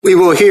We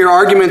will hear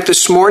argument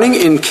this morning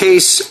in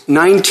case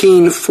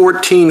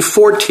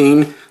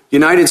 19-14-14,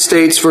 United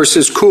States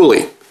versus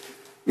Cooley.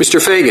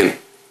 Mr. Fagan.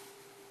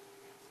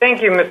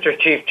 Thank you, Mr.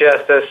 Chief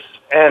Justice,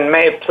 and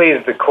may it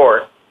please the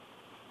Court.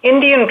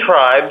 Indian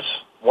tribes,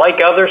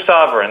 like other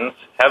sovereigns,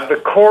 have the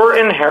core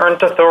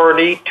inherent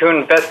authority to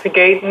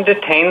investigate and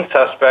detain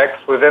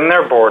suspects within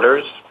their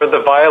borders for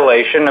the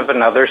violation of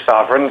another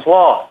sovereign's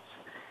laws.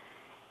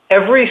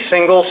 Every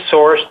single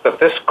source that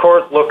this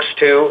Court looks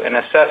to in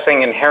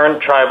assessing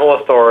inherent tribal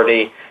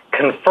authority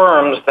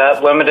confirms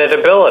that limited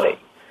ability.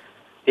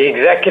 The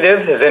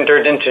executive has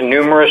entered into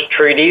numerous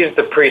treaties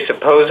that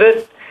presuppose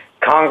it.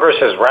 Congress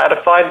has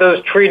ratified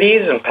those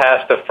treaties and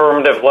passed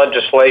affirmative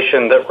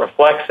legislation that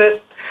reflects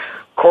it.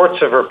 Courts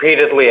have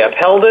repeatedly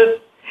upheld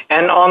it,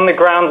 and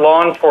on-the-ground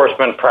law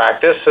enforcement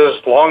practice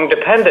has long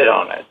depended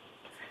on it.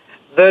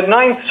 The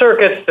Ninth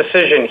Circuit's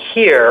decision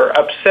here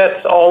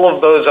upsets all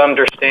of those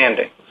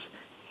understandings.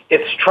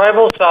 Its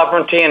tribal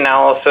sovereignty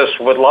analysis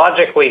would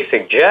logically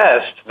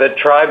suggest that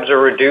tribes are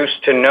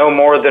reduced to no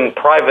more than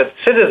private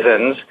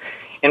citizens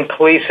in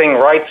policing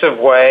rights of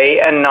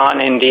way and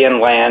non-Indian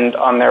land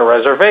on their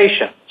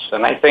reservations,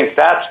 and I think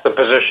that's the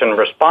position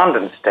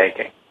respondents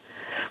taking.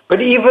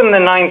 But even the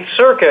Ninth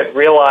Circuit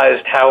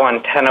realized how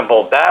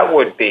untenable that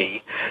would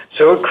be,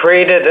 so it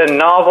created a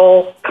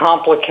novel,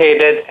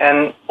 complicated,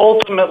 and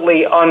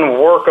ultimately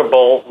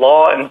unworkable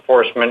law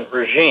enforcement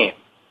regime.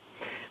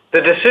 The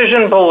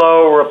decision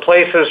below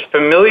replaces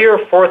familiar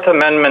Fourth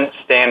Amendment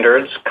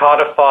standards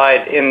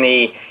codified in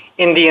the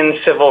Indian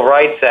Civil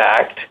Rights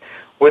Act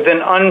with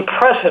an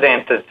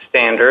unprecedented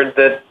standard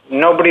that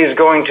nobody's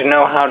going to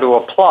know how to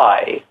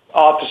apply,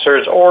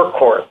 officers or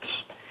courts.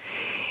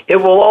 It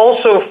will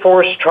also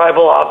force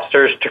tribal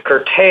officers to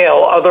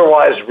curtail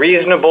otherwise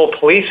reasonable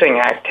policing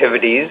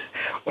activities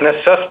when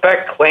a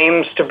suspect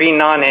claims to be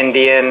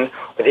non-Indian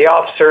or the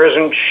officer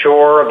isn't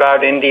sure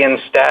about Indian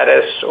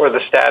status or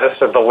the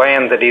status of the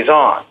land that he's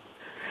on.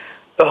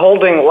 The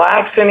holding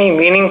lacks any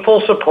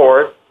meaningful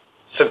support,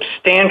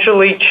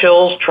 substantially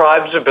chills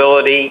tribes'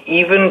 ability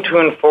even to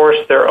enforce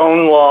their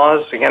own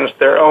laws against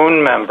their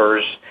own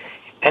members,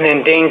 and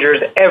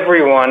endangers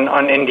everyone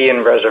on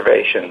Indian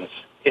reservations.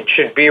 It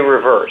should be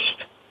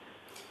reversed.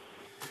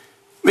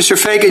 Mr.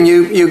 Fagan,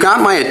 you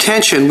got my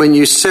attention when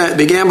you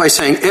began by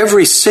saying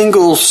every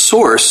single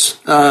source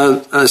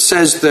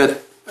says that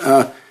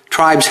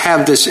tribes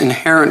have this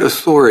inherent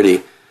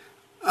authority.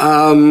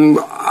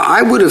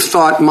 I would have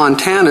thought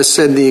Montana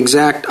said the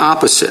exact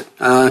opposite.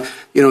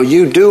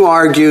 You do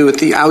argue at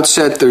the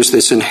outset there's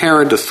this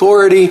inherent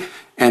authority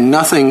and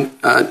nothing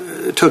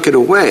took it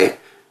away.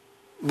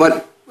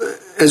 But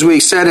as we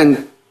said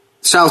in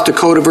South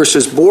Dakota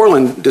versus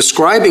Borland,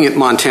 describing it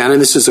Montana,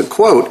 this is a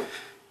quote,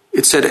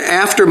 it said,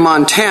 after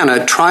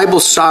Montana, tribal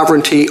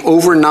sovereignty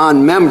over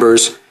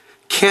non-members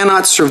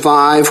cannot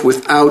survive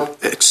without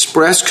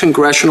express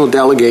congressional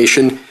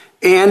delegation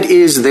and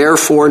is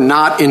therefore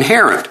not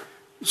inherent.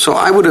 So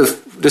I would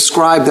have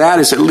described that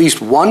as at least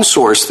one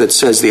source that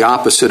says the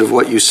opposite of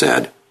what you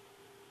said.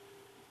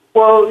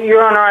 Well,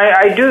 Your Honor,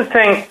 I do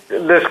think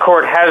this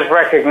court has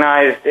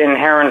recognized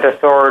inherent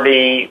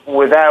authority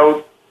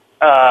without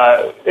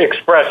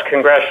express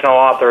congressional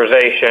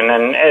authorization,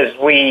 and as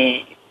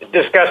we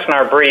discussed in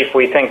our brief,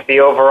 we think the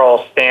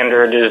overall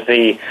standard is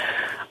the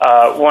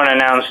one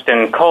announced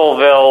in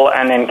Colville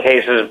and in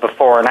cases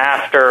before and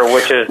after,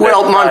 which is...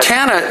 Well,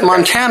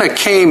 Montana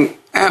came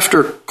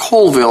after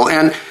Colville,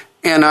 and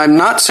I'm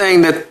not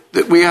saying that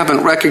we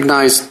haven't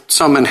recognized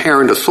some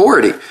inherent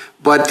authority,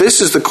 but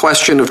this is the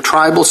question of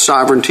tribal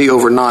sovereignty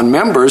over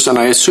non-members, and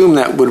I assume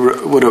that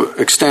would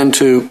extend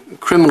to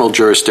criminal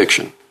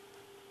jurisdiction.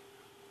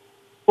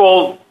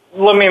 Well,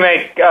 let me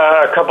make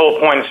a couple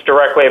of points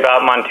directly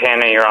about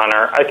Montana, Your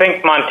Honor. I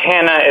think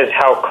Montana is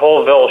how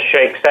Colville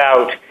shakes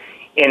out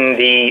in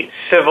the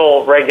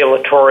civil,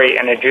 regulatory,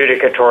 and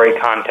adjudicatory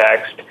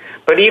context.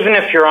 But even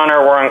if, Your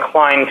Honor, were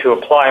inclined to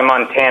apply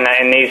Montana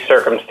in these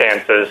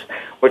circumstances,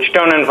 which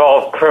don't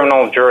involve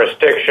criminal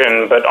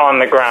jurisdiction but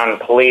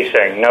on-the-ground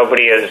policing,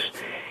 nobody is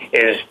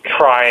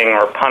trying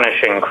or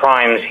punishing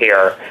crimes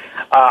here,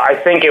 I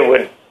think it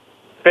would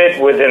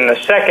fit within the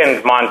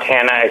second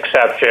Montana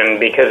exception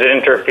because it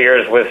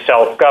interferes with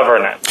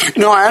self-governance.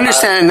 No, I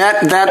understand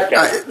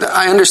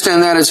I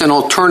understand that as an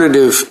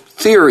alternative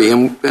theory,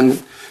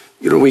 and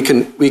we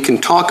can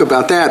talk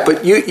about that.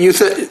 But you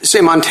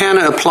say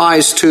Montana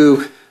applies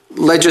to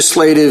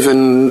legislative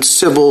and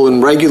civil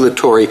and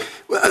regulatory.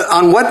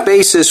 On what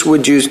basis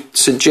would you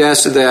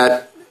suggest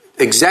that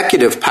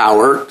executive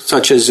power,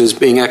 such as is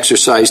being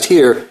exercised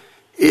here,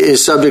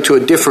 is subject to a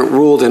different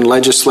rule than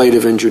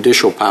legislative and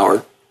judicial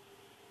power?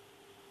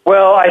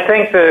 Well, I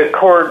think the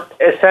court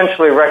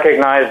essentially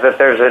recognized that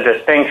there's a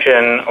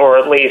distinction, or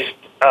at least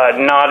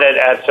nodded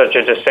at such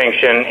a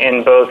distinction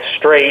in both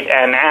Strait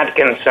and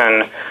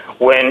Atkinson,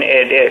 when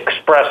it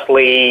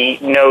expressly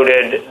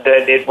noted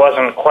that it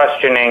wasn't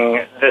questioning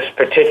this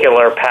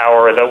particular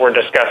power that we're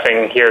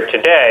discussing here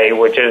today,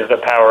 which is the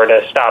power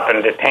to stop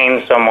and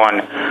detain someone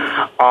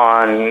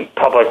on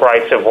public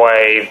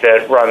rights-of-way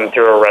that run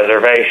through a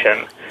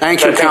reservation.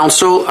 Thank you,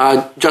 counsel.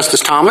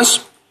 Justice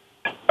Thomas?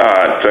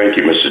 Thank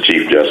you, Mr.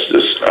 Chief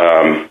Justice.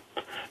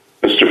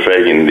 Mr.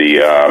 Fagan,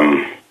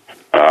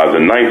 the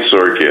Ninth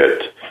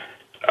Circuit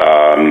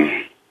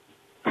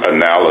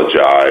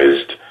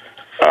analogized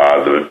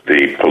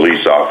the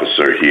police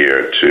officer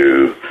here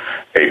to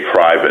a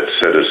private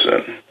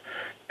citizen.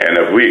 And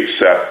if we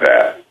accept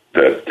that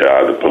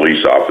the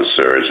police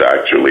officer is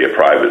actually a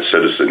private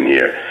citizen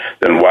here,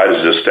 then why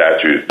does the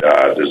statute,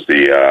 does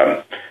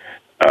the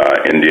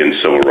Indian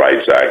Civil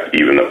Rights Act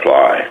even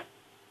apply?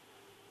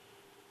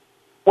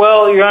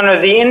 Well, Your Honor,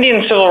 the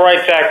Indian Civil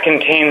Rights Act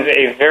contains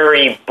a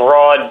very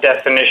broad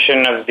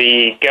definition of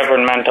the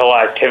governmental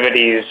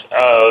activities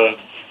of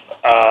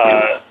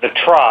the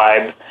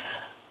tribe,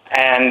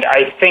 and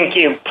I think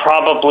it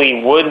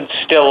probably would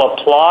still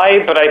apply,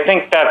 but I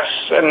think that's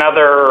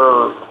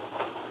another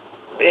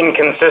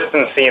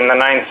inconsistency in the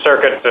Ninth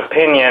Circuit's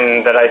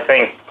opinion that I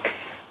think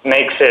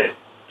makes its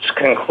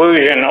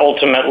conclusion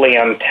ultimately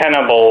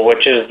untenable,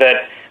 which is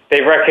that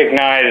they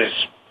recognize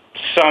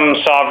some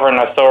sovereign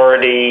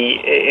authority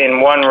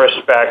in one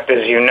respect,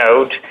 as you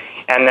note,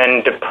 and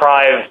then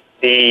deprive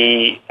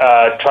the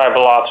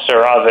tribal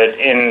officer of it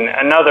in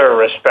another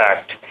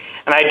respect.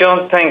 And I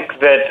don't think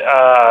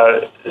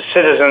that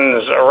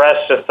citizens'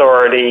 arrest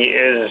authority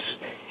is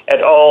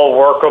at all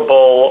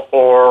workable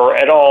or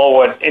at all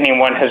what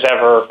anyone has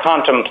ever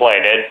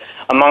contemplated.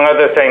 Among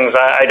other things,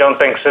 I don't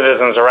think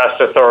citizens' arrest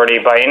authority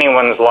by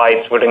anyone's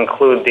lights would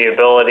include the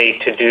ability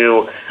to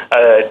do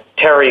a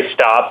Terry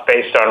stop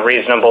based on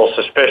reasonable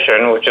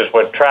suspicion, which is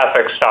what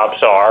traffic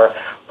stops are,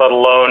 let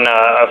alone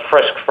a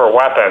frisk for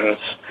weapons.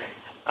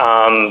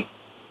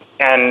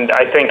 And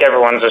I think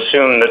everyone's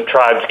assumed that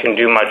tribes can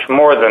do much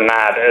more than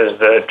that, as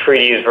the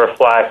treaties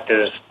reflect,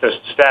 as the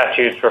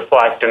statutes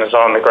reflect, and as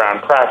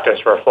on-the-ground practice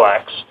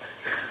reflects.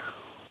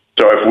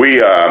 So if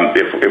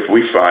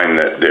we find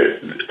that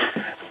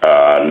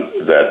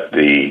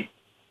the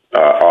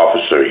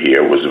officer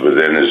here was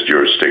within his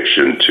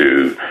jurisdiction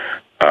to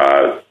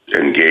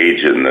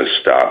engage in this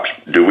stop,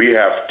 should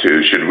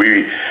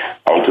we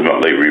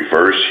ultimately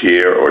reverse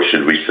here, or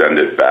should we send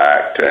it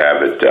back to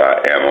have it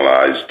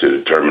analyzed to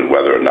determine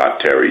whether or not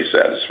Terry is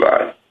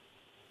satisfied?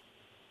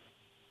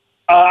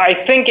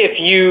 I think if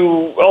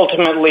you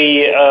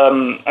ultimately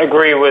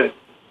agree with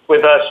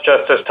us,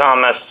 Justice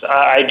Thomas,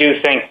 I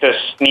do think this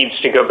needs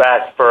to go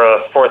back for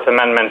a full Fourth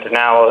Amendment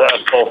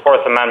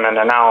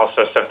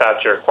analysis, if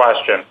that's your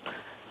question.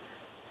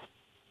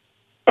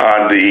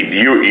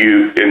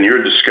 You in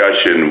your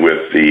discussion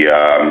with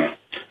the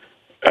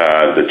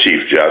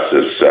Chief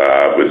Justice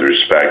with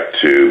respect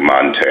to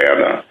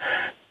Montana,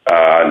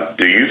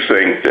 do you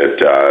think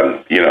that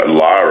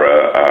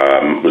Lara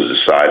was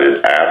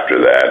decided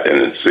after that,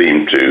 and it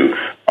seemed to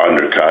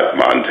undercut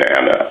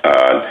Montana?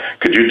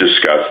 Could you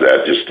discuss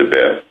that just a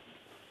bit?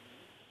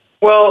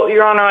 Well,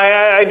 Your Honor,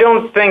 I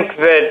don't think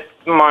that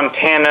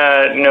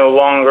Montana no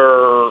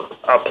longer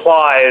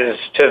applies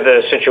to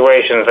the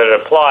situations that it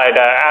applied.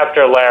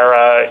 After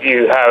Lara,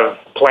 you have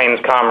Plains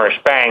Commerce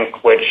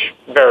Bank, which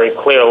very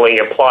clearly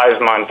applies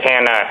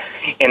Montana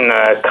in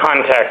the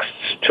contexts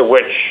to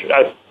which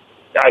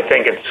I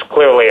think it's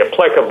clearly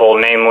applicable,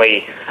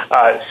 namely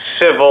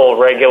civil,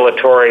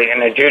 regulatory,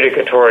 and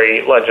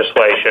adjudicatory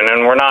legislation.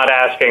 And we're not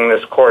asking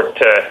this court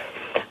to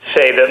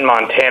say that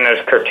Montana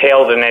is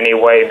curtailed in any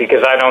way,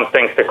 because I don't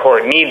think the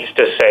court needs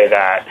to say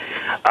that.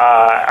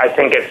 I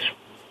think it's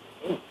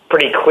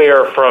pretty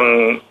clear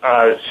from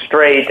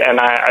Strait, and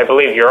I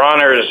believe Your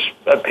Honor's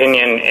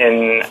opinion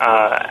in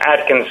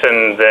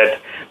Atkinson, that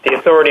the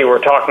authority we're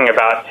talking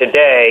about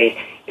today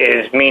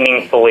is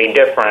meaningfully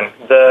different.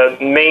 The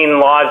main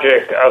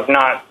logic of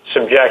not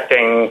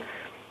subjecting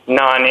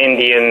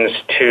non-Indians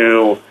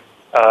to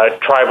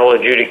tribal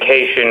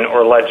adjudication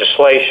or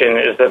legislation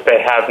is that they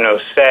have no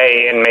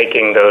say in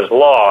making those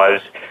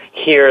laws.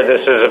 Here,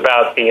 this is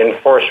about the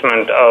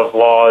enforcement of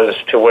laws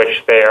to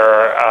which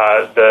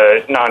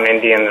the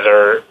non-Indians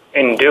are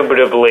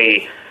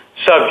indubitably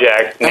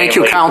subject. Thank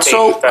you,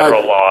 counsel.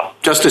 Federal law.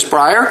 Justice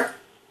Breyer?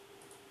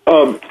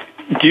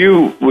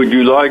 Would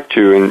you like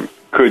to, and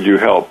could you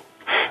help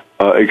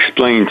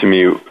explain to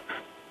me,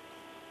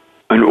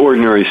 an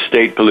ordinary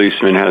state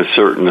policeman has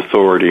certain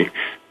authority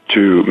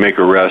to make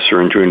arrests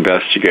or to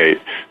investigate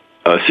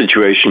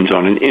situations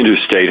on an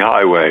interstate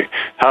highway.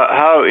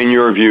 How, in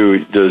your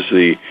view, does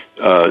the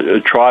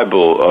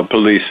tribal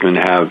policeman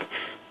have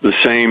the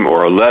same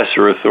or a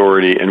lesser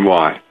authority, and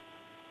why?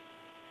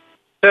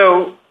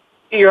 So,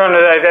 Your Honor,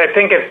 I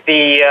think at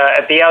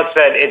the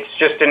outset, it's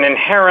just an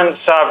inherent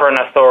sovereign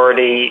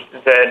authority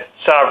that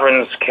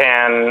sovereigns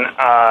can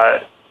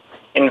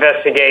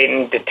investigate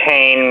and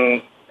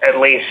detain, at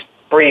least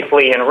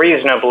briefly and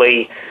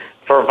reasonably,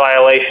 for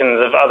violations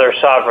of other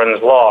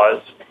sovereigns'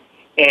 laws.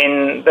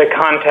 In the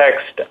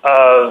context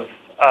of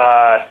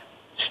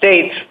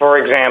states, for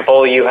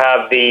example, you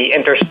have the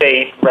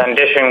interstate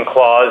rendition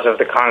clause of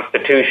the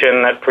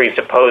Constitution that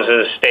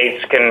presupposes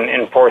states can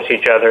enforce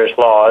each other's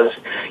laws.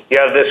 You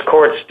have this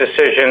court's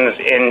decisions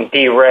in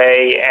D.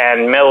 Ray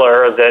and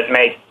Miller that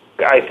make,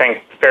 I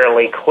think,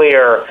 fairly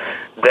clear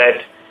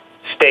that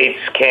states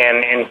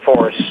can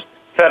enforce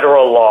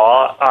federal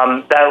law.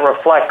 That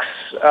reflects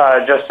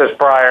Justice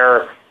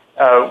Breyer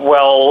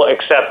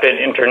well-accepted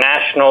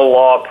international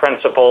law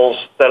principles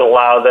that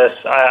allow this.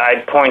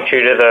 I'd point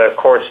you to the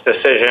court's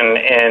decision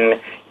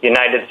in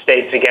United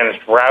States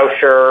against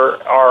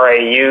Rauscher,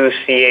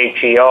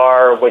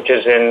 R-A-U-C-H-E-R, which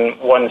is in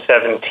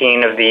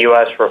 117 of the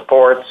U.S.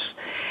 reports.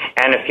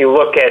 And if you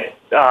look at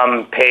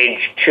page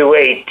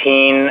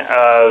 218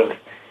 of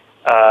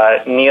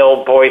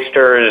Neil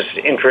Boyster's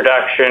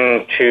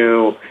introduction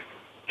to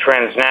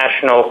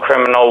transnational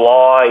criminal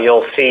law,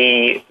 you'll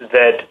see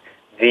that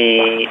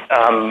the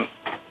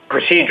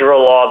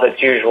procedural law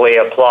that's usually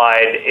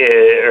applied,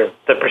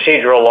 the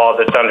procedural law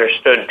that's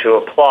understood to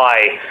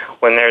apply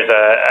when there's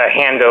a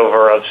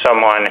handover of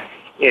someone,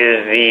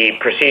 is the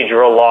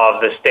procedural law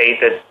of the state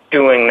that's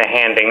doing the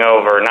handing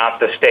over, not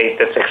the state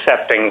that's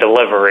accepting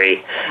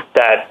delivery.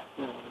 That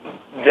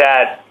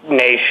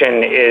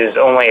nation is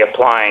only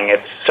applying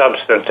its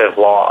substantive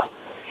law.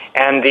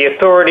 And the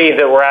authority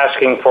that we're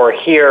asking for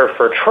here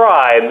for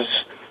tribes,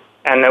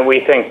 and that we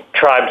think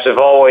tribes have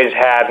always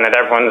had and that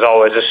everyone's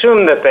always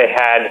assumed that they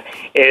had,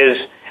 is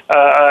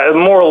a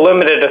more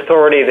limited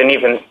authority than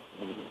even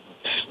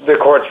the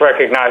courts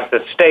recognize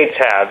that states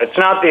have. It's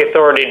not the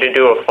authority to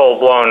do a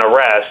full-blown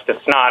arrest.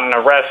 It's not an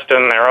arrest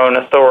in their own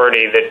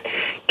authority that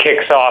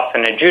kicks off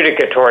an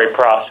adjudicatory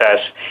process.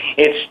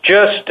 It's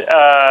just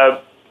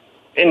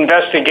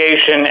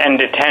investigation and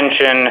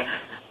detention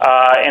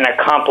in a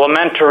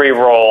complementary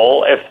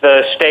role. If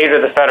the state or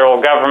the federal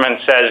government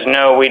says,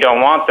 no, we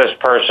don't want this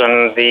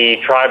person,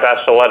 the tribe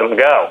has to let him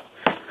go.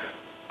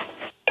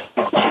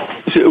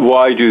 So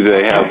why do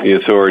they have the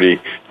authority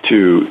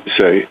to,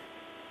 say,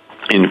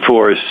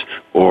 enforce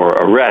or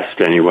arrest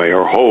anyway,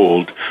 or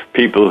hold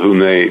people whom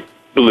they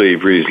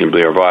believe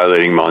reasonably are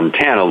violating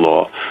Montana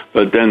law,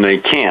 but then they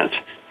can't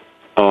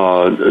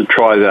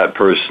try that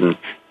person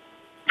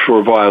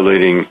for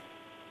violating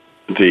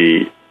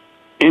the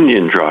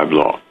Indian tribe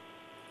law?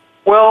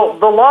 Well,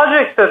 the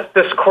logic that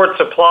this court's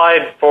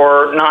applied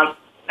for not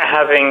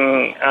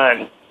having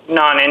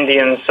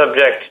non-Indians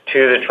subject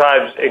to the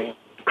tribe's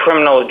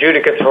criminal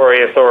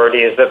adjudicatory authority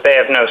is that they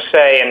have no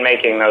say in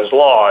making those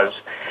laws.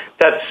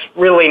 That's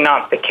really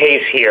not the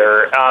case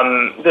here.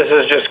 This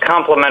is just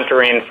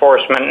complementary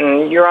enforcement,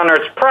 and, Your Honor,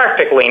 it's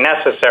practically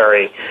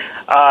necessary.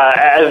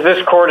 As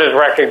this court has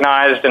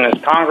recognized and as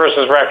Congress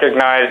has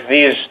recognized,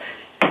 these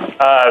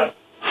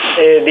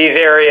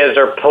areas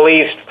are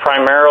policed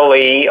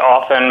primarily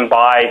often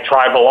by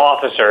tribal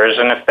officers,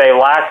 and if they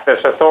lack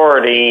this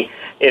authority,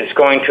 it's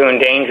going to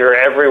endanger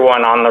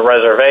everyone on the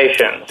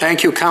reservation.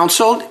 Thank you,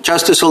 counsel.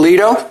 Justice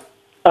Alito?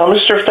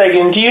 Mr.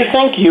 Fagan, do you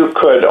think you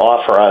could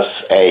offer us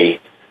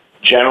a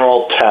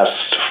general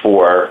test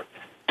for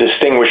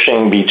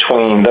distinguishing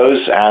between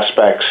those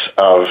aspects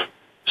of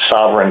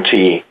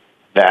sovereignty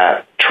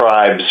that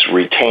tribes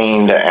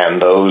retained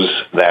and those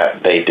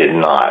that they did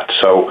not?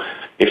 So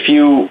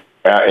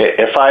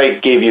if I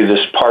gave you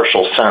this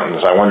partial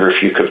sentence, I wonder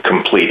if you could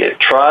complete it.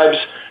 Tribes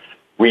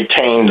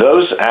retain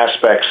those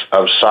aspects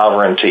of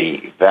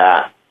sovereignty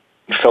that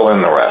fill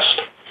in the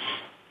rest.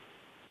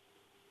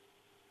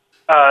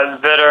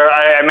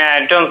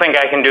 I don't think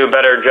I can do a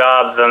better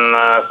job than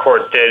the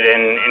court did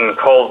in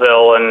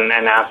Colville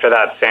and after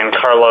that San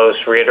Carlos,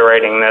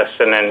 reiterating this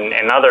and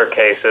in other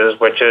cases,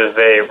 which is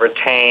they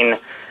retain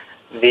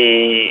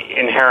the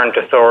inherent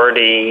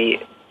authority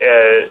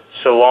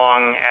so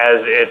long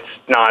as it's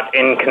not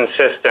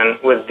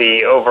inconsistent with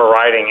the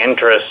overriding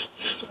interests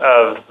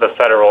of the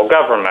federal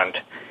government.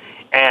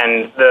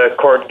 And the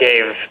court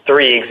gave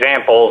 3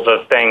 examples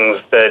of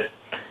things that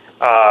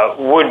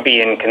would be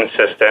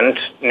inconsistent,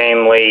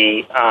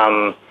 namely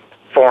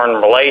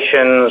foreign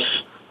relations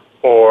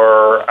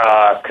or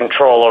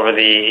control over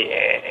the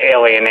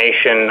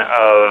alienation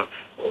of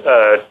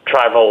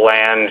tribal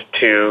land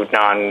to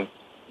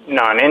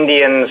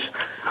non-Indians,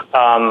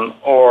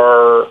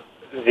 or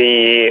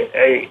the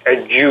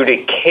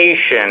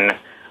adjudication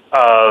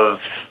of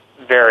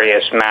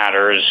various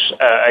matters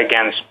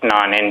against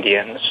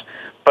non-Indians.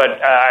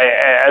 But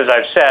as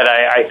I've said,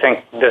 I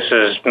think this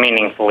is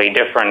meaningfully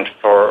different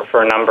for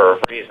a number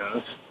of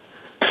reasons.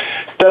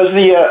 Does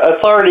the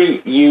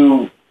authority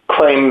you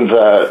claim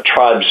the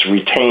tribes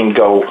retain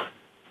go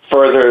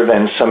further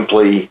than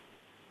simply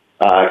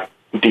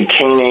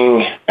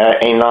detaining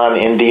a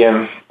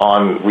non-Indian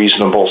on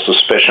reasonable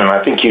suspicion?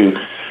 I think you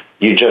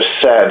just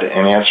said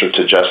in answer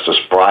to Justice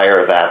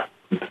Breyer that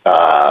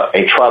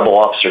a tribal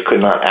officer could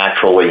not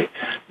actually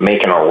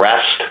make an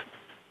arrest.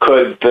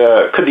 Could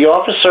the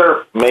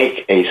officer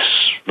make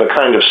the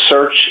kind of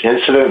search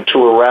incident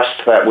to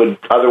arrest that would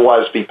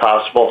otherwise be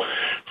possible?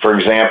 For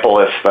example,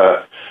 if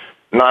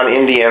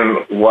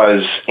non-Indian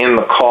was in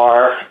the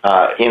car,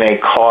 in a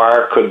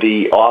car, could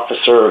the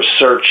officer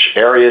search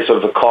areas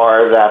of the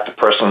car that the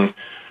person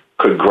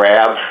could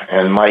grab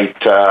and might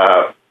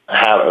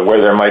have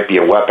where there might be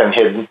a weapon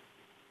hidden?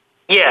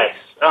 Yes,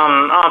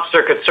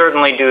 officer could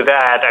certainly do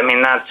that. I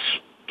mean, that's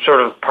sort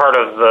of part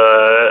of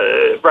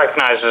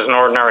recognized as an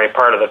ordinary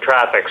part of the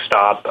traffic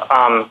stop.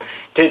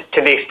 To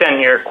the extent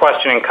your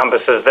question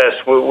encompasses this,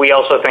 we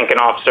also think an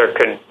officer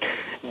could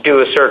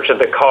do a search of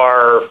the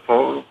car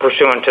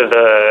pursuant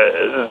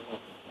to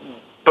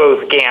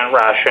both Gantt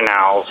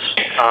rationales.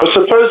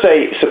 Suppose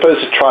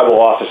a tribal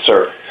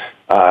officer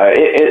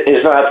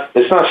is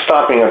not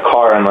stopping a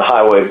car on the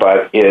highway,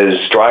 but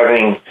is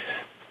driving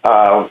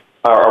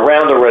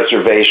around the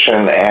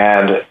reservation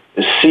and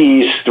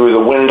sees through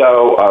the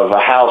window of a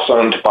house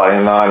owned by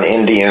a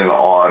non-Indian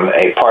on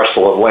a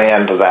parcel of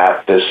land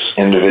that this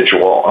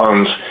individual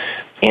owns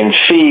in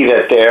fee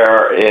that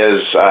there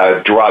is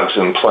drugs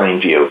in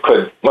plain view.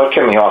 What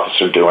can the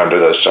officer do under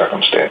those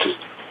circumstances?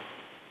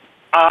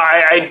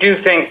 I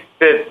do think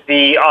that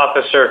the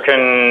officer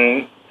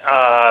can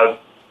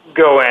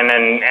go in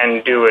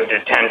and do a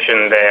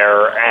detention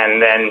there,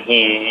 and then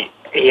he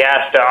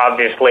has to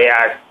obviously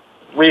act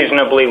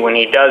reasonably when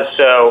he does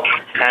so,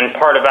 and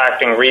part of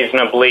acting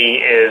reasonably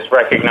is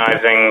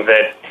recognizing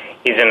that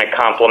he's in a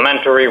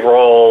complementary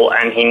role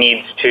and he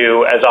needs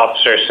to, as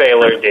Officer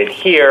Saylor did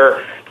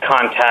here,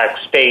 contact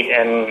state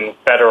and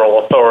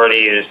federal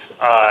authorities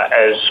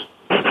as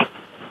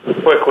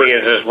quickly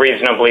as is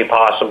reasonably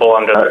possible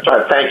under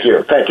the Thank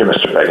you,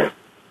 Mr. Fagan.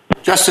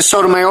 Justice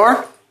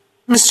Sotomayor?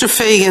 Mr.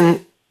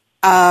 Fagan,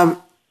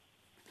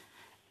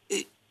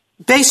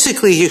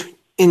 basically,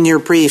 in your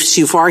briefs,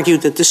 you've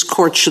argued that this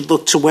court should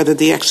look to whether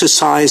the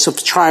exercise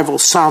of tribal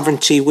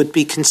sovereignty would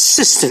be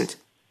consistent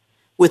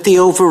with the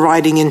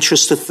overriding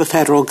interest of the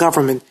federal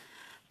government.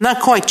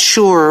 Not quite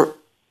sure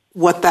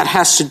what that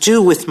has to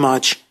do with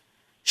much.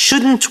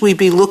 Shouldn't we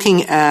be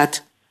looking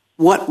at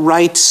what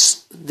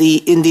rights the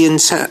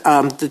Indians,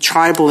 the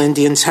tribal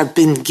Indians, have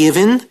been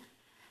given?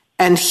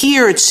 And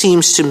here it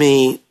seems to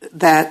me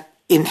that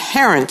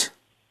inherent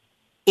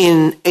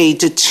in a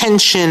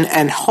detention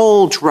and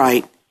hold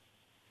right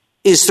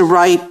is the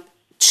right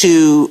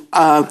to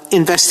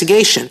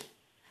investigation.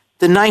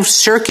 The Ninth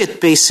Circuit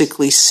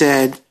basically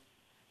said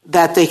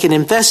that they can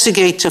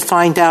investigate to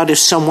find out if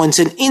someone's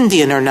an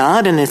Indian or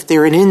not, and if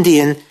they're an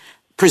Indian,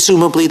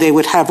 presumably they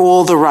would have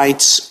all the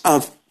rights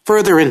of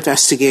further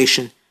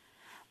investigation.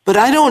 But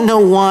I don't know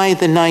why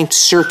the Ninth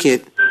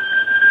Circuit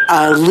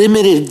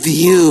limited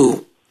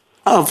view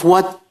of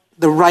what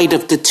the right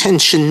of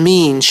detention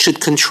means should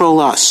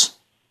control us.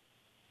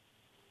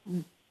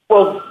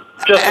 Well,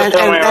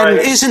 and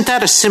isn't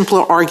that a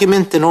simpler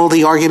argument than all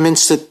the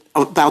arguments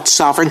about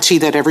sovereignty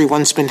that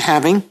everyone's been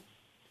having?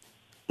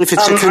 If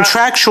it's a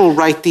contractual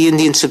right the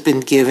Indians have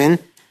been given,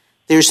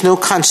 there's no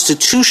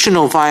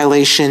constitutional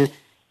violation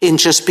in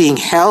just being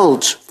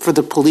held for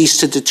the police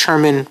to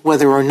determine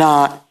whether or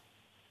not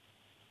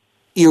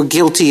you're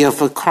guilty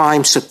of a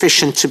crime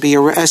sufficient to be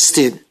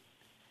arrested.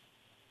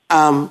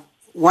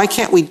 Why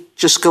can't we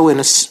just go in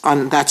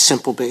on that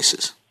simple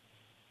basis?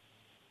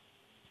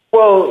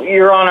 Well,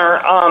 Your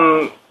Honor,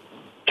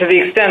 to the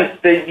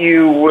extent that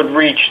you would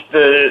reach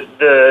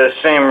the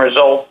same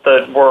result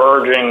that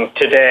we're urging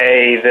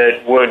today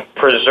that would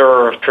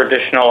preserve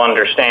traditional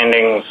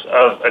understandings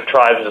of a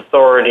tribe's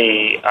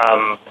authority,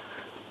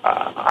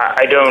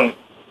 I don't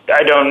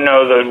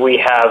know that we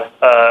have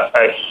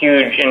a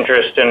huge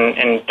interest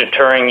in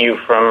deterring you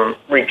from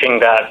reaching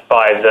that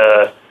by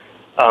the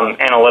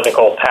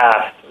analytical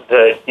path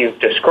that you've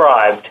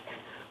described.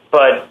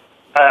 But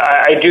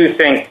I do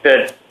think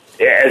that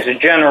as a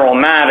general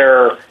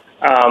matter,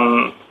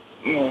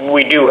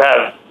 we do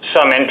have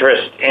some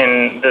interest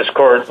in this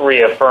court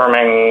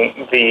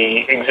reaffirming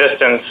the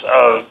existence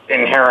of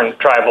inherent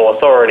tribal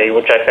authority,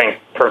 which I think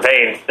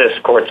pervades this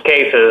court's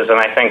cases, and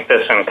I think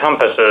this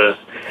encompasses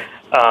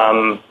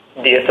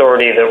the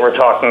authority that we're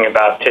talking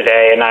about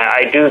today. And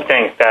I do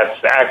think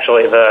that's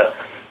actually the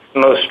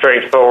most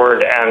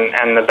straightforward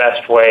and the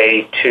best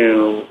way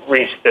to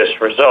reach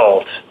this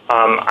result.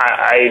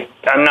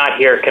 I'm not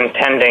here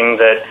contending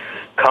that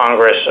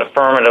Congress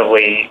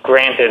affirmatively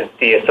granted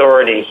the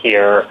authority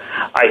here.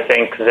 I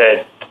think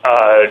that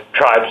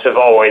tribes have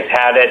always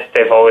had it.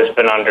 They've always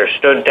been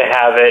understood to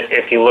have it.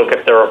 If you look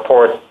at the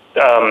report,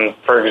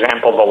 for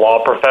example, the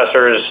law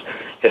professor's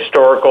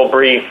historical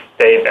brief,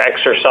 they've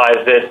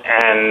exercised it.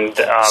 And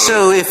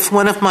so if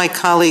one of my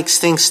colleagues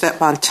thinks that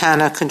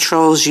Montana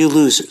controls, you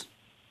lose it?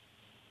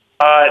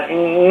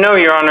 No,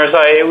 Your Honors.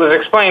 It was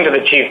explained to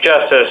the Chief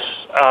Justice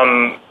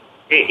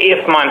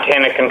if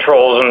Montana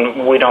controls,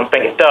 and we don't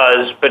think it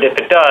does, but if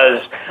it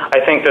does, I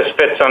think this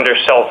fits under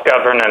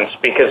self-governance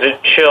because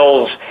it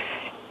chills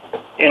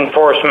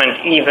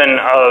enforcement even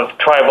of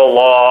tribal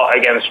law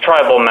against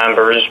tribal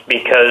members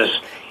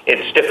because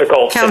it's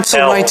difficult Counsel, to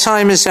tell. My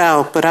time is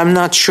out, but I'm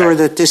not sure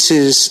that this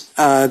is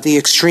the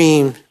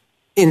extreme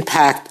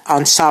impact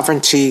on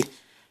sovereignty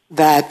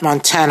that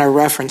Montana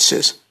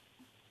references.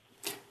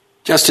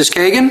 Justice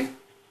Kagan?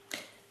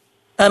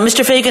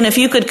 Mr. Fagan, if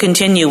you could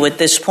continue with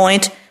this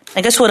point,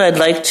 I guess what I'd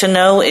like to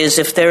know is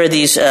if there are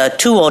these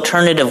two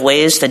alternative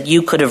ways that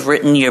you could have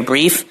written your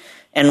brief,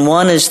 and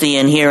one is the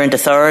inherent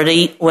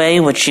authority way,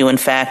 which you in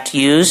fact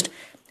used,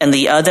 and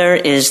the other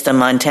is the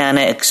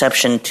Montana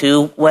Exception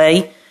 2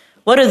 way.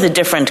 What are the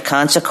different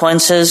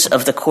consequences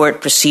of the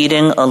court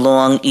proceeding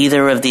along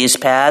either of these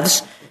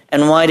paths,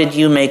 and why did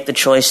you make the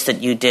choice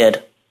that you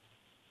did?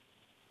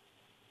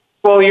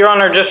 Well, Your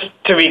Honor, just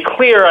to be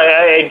clear,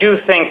 I do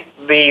think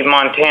the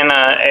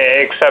Montana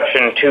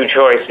Exception 2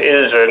 choice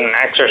is an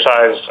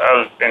exercise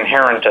of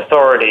inherent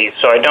authority,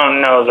 so I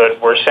don't know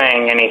that we're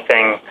saying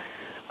anything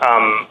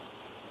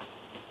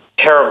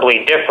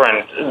terribly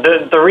different.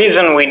 The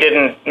reason we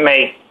didn't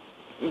make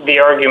the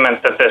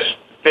argument that this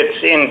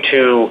fits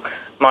into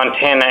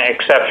Montana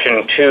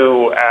Exception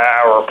 2,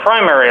 our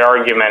primary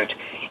argument,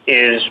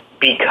 is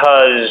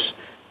because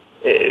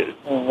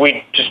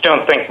we just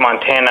don't think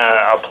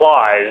Montana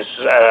applies.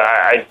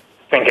 I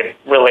think it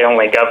really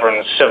only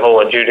governs civil,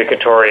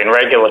 adjudicatory, and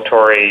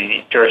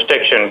regulatory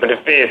jurisdiction. But if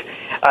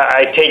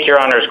I take Your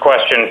Honor's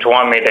question to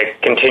want me to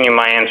continue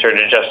my answer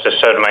to Justice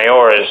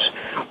Sotomayor's,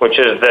 which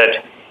is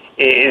that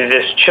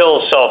this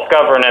chills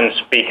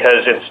self-governance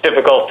because it's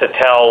difficult to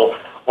tell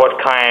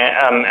what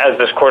kind, as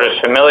this court is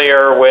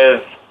familiar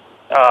with,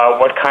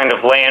 what kind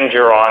of land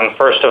you're on,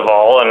 first of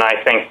all, and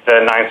I think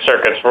the Ninth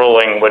Circuit's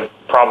ruling would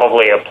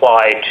probably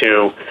apply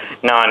to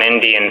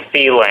non-Indian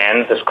fee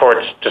land. This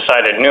court's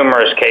decided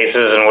numerous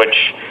cases in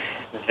which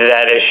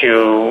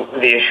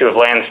the issue of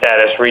land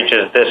status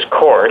reaches this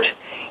court.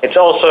 It's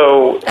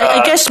also...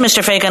 I guess,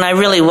 Mr. Fagan, I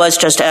really was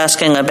just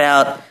asking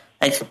about,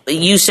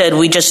 you said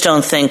we just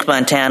don't think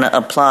Montana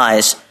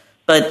applies,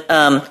 but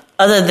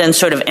other than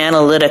sort of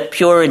analytic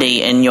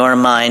purity in your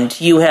mind,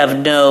 you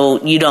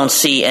don't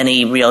see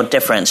any real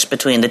difference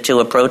between the two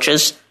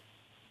approaches?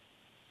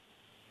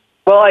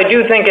 Well, I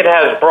do think it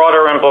has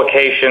broader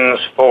implications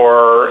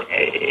for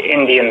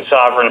Indian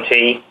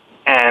sovereignty,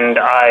 and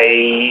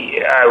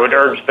I would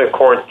urge the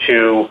court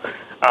to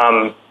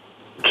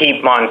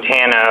keep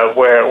Montana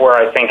where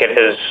I think it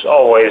has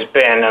always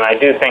been, and I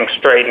do think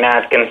Strait and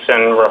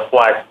Atkinson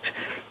reflect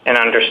an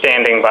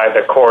understanding by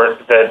the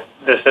court that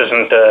this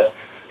isn't a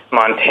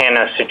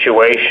Montana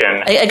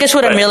situation. I guess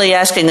what I'm really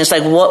asking is,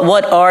 like,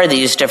 what are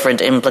these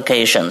different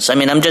implications? I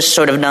mean, I'm just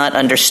sort of not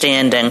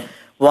understanding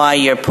why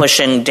you're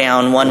pushing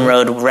down one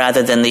road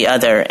rather than the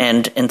other,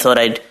 and thought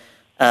I'd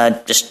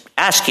just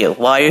ask you,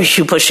 why are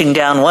you pushing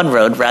down one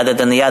road rather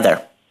than the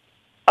other?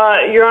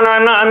 Your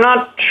Honor, I'm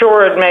not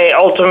sure it may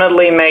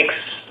ultimately makes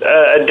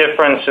a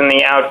difference in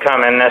the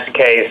outcome in this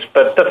case,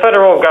 but the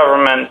federal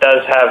government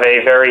does have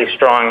a very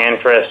strong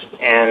interest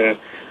in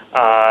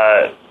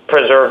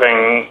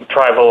preserving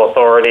tribal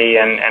authority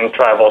and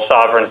tribal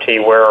sovereignty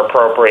where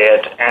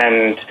appropriate,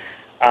 and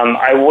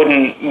I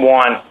wouldn't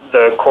want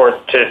the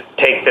court to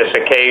take this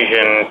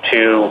occasion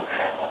to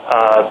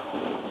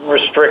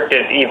restrict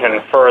it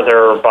even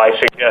further by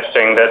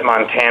suggesting that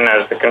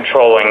Montana is the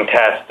controlling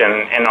test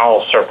in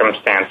all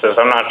circumstances.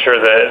 I'm not sure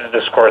that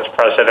this court's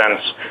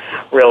precedents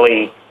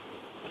really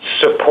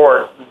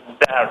support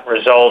that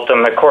result,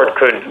 and the court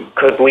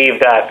could leave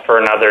that for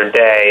another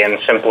day and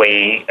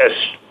simply,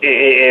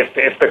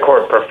 if the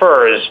court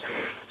prefers,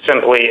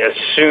 simply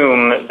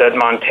assume that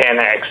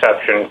Montana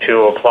Exception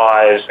 2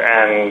 applies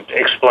and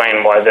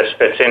explain why this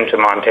fits into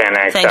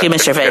Montana Exception 2. Thank you,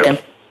 Mr. Fagan.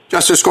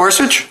 Justice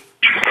Gorsuch?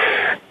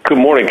 Good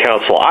morning,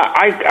 counsel.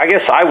 I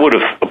guess I would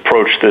have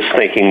approached this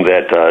thinking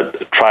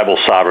that tribal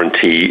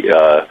sovereignty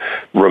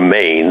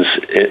remains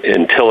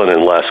until and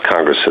unless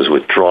Congress has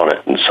withdrawn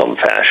it in some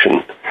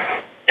fashion,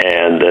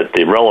 and that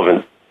the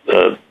relevant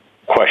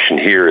question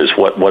here is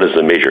what does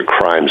the Major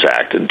Crimes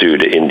Act do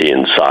to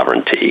Indian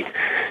sovereignty?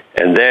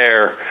 And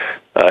there,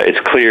 it's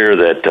clear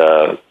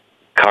that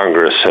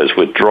Congress has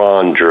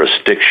withdrawn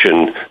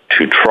jurisdiction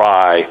to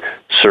try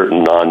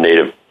certain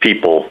non-native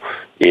people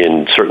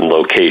in certain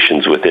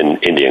locations within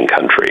Indian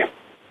country.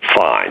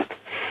 Fine.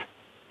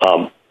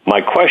 My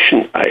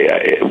question,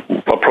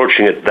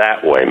 approaching it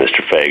that way,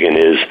 Mr. Fagan,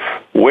 is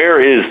where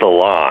is the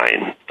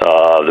line?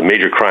 The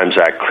Major Crimes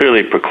Act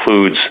clearly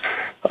precludes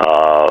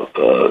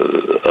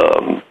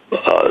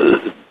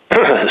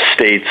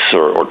states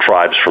or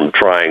tribes from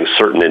trying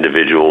certain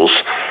individuals,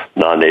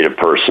 non-native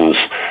persons,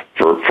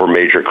 for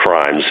major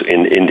crimes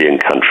in Indian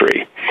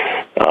country.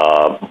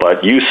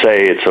 But you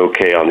say it's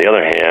okay, on the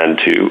other hand,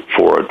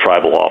 for a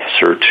tribal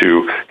officer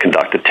to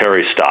conduct a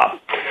Terry stop.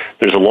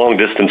 There's a long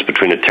distance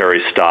between a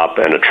Terry stop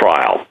and a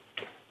trial.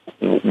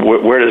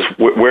 Where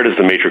does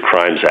the Major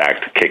Crimes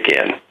Act kick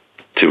in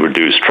to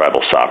reduce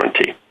tribal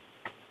sovereignty?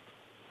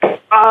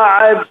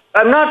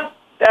 I'm not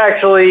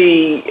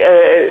actually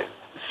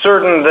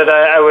certain that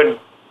I would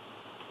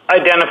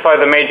identify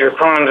the Major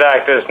Crimes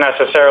Act as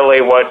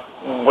necessarily what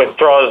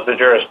withdraws the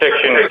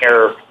jurisdiction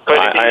here.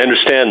 I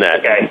understand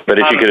that, okay. But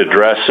if you could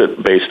address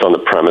it based on the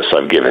premise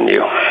I've given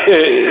you.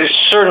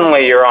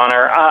 Certainly, Your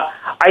Honor.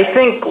 I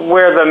think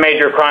where the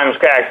Major Crimes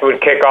Act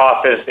would kick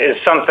off is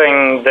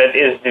something that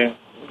is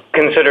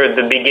considered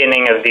the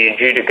beginning of the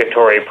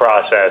adjudicatory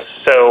process.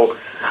 So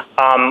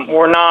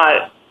we're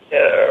not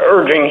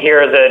urging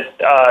here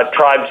that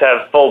tribes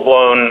have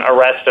full-blown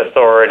arrest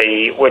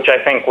authority, which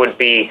I think would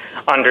be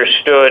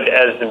understood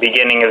as the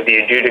beginning of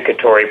the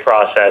adjudicatory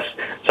process.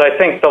 So I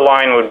think the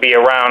line would be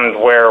around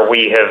where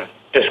we have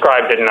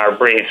described it in our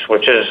briefs,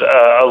 which is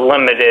a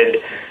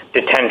limited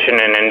detention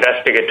and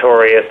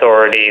investigatory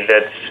authority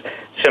that's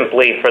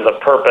simply for the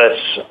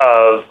purpose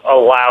of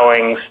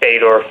allowing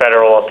state or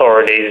federal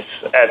authorities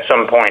at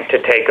some point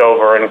to take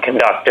over and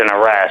conduct an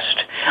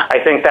arrest. I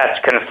think that's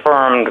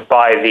confirmed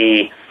by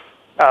the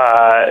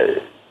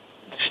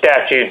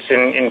statutes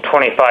in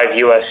 25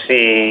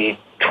 U.S.C.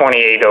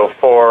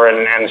 2804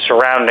 and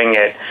surrounding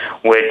it,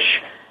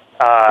 which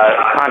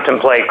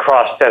contemplate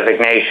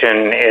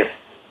cross-designation if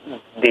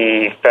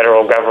the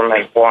federal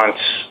government wants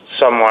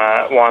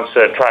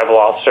a tribal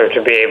officer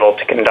to be able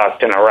to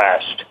conduct an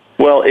arrest.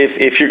 Well,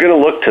 if you're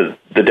going to look to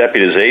the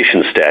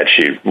deputization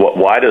statute,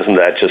 why doesn't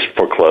that just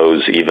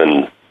foreclose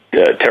even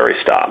Terry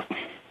stop?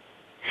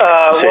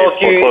 It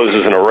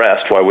forecloses an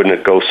arrest. Why wouldn't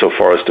it go so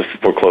far as to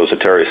foreclose a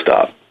Terry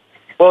stop?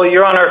 Well,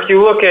 Your Honor, if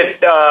you look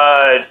at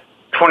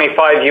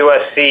 25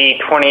 U.S.C.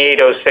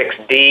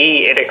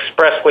 2806D, it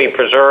expressly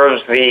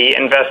preserves the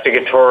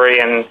investigatory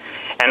and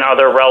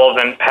other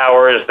relevant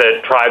powers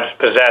that tribes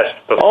possessed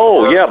before.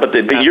 Oh, yeah, but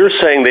you're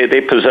saying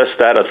they possess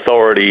that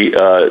authority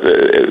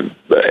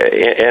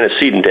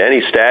antecedent to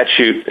any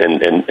statute,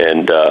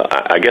 and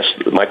I guess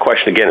my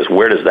question again is,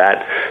 where does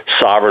that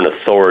sovereign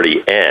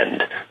authority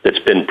end that's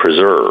been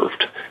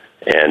preserved?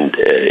 And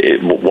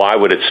why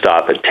would it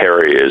stop at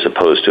Terry as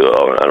opposed to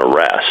an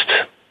arrest?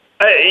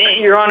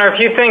 Your Honor, if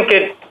you think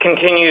it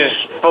continues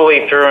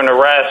fully through an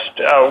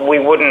arrest, we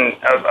wouldn't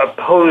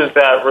oppose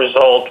that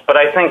result, but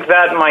I think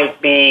that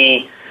might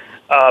be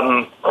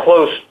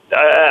close.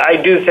 I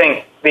do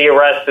think the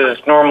arrest is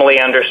normally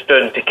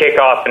understood to kick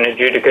off an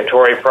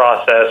adjudicatory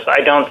process.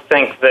 I don't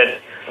think that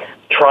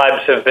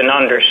tribes have been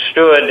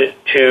understood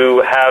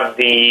to have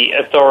the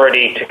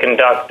authority to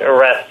conduct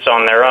arrests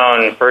on their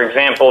own. For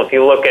example, if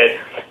you look at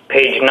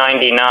page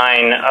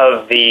 99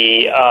 of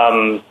the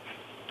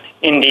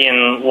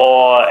Indian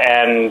Law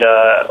and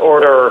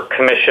Order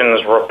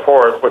Commission's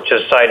report, which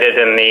is cited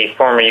in the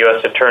former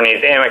U.S.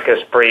 Attorney's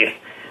amicus brief,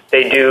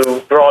 they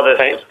do draw this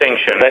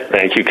distinction.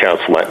 Thank you,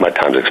 counsel. My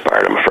time's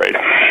expired, I'm afraid.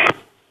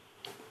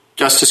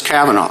 Justice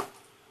Kavanaugh.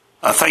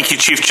 Thank you,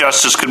 Chief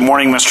Justice. Good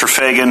morning, Mr.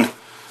 Fagan.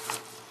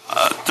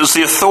 Does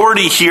the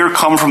authority here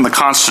come from the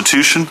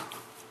Constitution?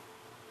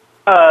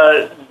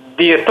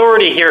 The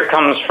authority here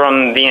comes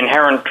from the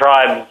inherent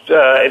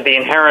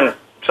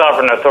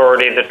sovereign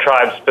authority that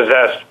tribes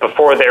possessed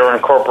before they were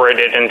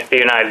incorporated into the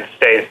United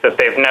States that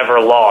they've never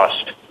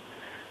lost.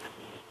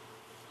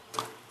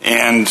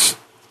 And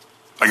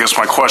I guess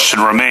my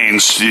question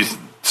remains, does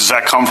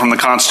that come from the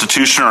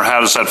Constitution, or how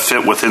does that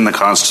fit within the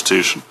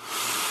Constitution?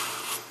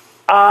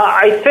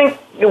 I think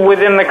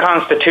within the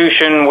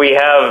Constitution we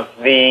have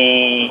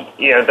the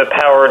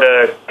power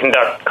to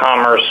conduct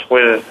commerce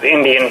with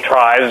Indian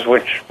tribes,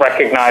 which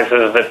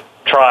recognizes that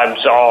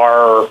tribes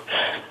are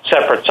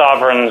separate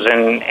sovereigns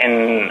in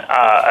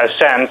a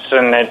sense,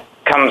 and it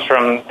comes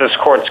from this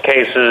court's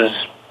cases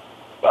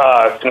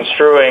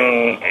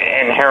construing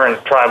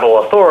inherent tribal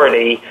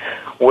authority,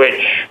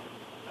 which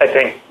I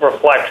think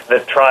reflects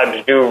that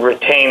tribes do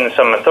retain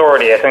some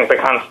authority. I think the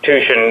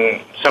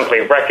Constitution simply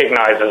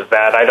recognizes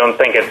that. I don't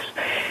think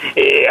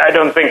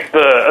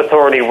the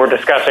authority we're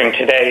discussing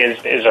today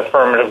is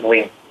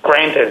affirmatively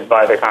granted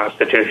by the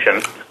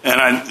Constitution.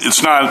 And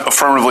it's not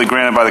affirmatively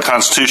granted by the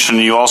Constitution.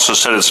 You also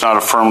said it's not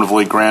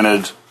affirmatively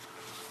granted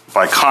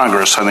by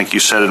Congress. I think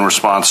you said in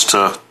response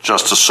to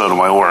Justice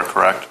Sotomayor,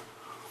 correct?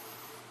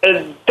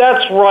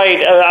 That's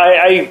right.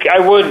 I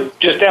would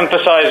just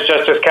emphasize,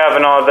 Justice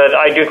Kavanaugh, that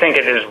I do think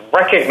it is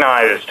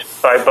recognized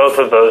by both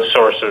of those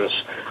sources,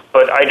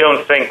 but I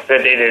don't think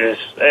that it is.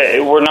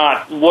 We're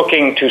not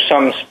looking to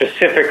some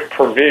specific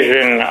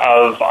provision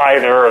of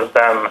either of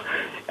them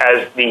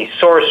as the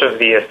source of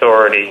the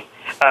authority.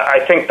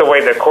 I think the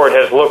way the court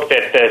has looked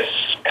at this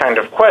kind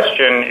of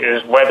question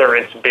is whether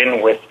it's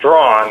been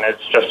withdrawn, as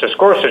Justice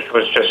Gorsuch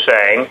was just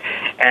saying,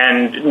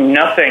 and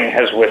nothing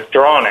has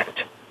withdrawn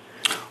it.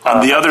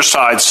 The other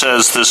side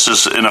says this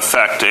is, in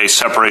effect, a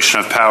separation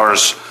of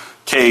powers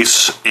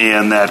case,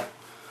 and that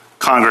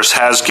Congress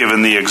has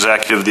given the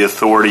executive the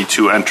authority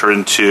to enter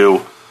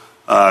into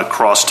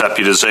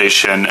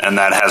cross-deputization, and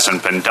that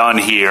hasn't been done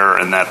here,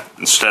 and that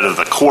instead of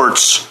the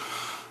courts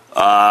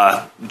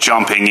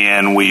jumping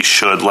in, we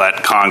should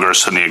let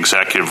Congress and the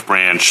executive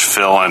branch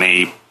fill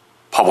any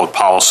public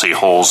policy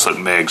holes that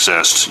may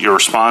exist. Your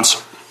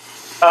response?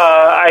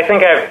 I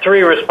think I have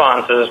three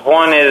responses.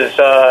 One is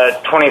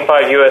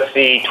 25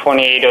 U.S.C.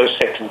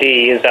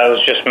 2806D, as I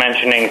was just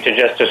mentioning to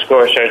Justice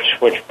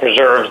Gorsuch, which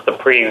preserves the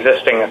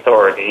pre-existing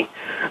authority.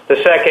 The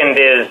second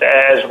is,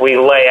 as we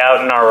lay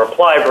out in our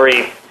reply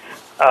brief,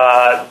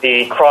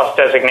 the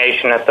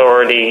cross-designation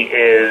authority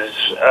is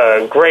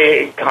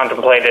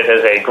contemplated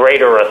as a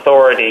greater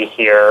authority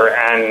here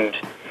and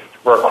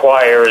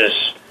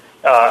requires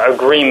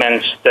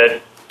agreements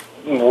that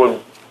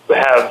would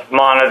have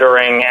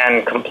monitoring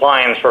and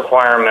compliance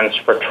requirements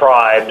for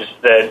tribes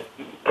that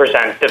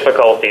present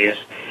difficulties.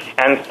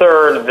 And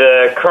third,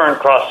 the current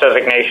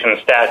cross-designation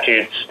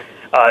statutes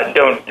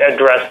don't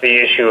address the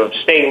issue of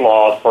state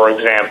law, for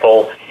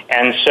example.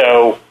 And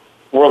so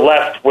we're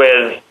left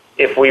with,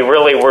 if we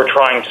really were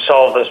trying to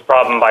solve this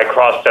problem by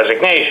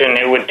cross-designation,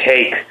 it would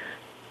take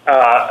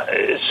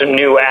some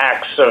new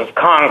acts of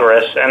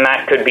Congress, and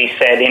that could be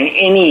said in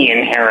any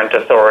inherent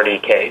authority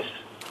case.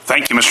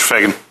 Thank you, Mr.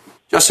 Fagan.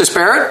 Justice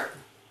Barrett?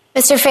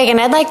 Mr. Fagan,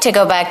 I'd like to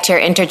go back to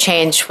your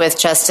interchange with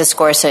Justice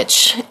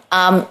Gorsuch.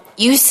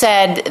 You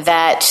said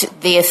that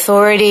the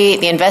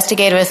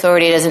investigative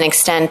authority doesn't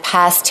extend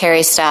past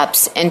Terry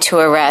stops into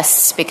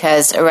arrests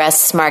because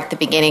arrests mark the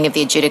beginning of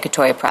the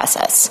adjudicatory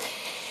process.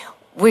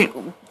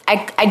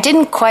 I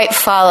didn't quite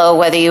follow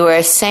whether you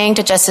were saying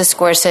to Justice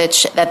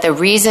Gorsuch that the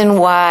reason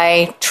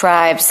why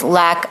tribes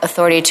lack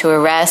authority to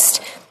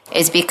arrest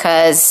is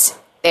because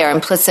they are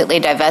implicitly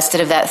divested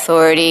of that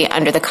authority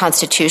under the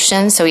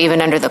Constitution, so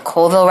even under the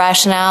Colville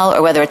rationale,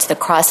 or whether it's the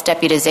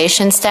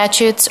cross-deputization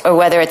statutes, or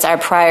whether it's our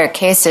prior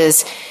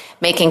cases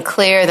making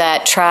clear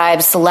that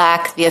tribes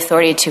lack the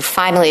authority to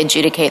finally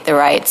adjudicate the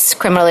rights,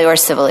 criminally or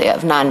civilly,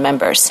 of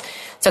non-members.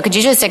 So could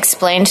you just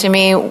explain to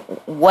me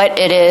what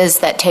it is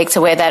that takes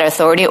away that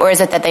authority, or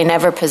is it that they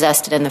never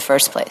possessed it in the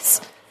first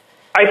place?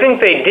 I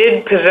think they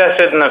did possess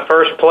it in the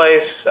first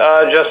place,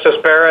 Justice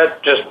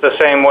Barrett, just the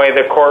same way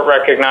the court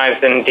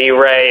recognized in D.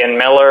 Ray and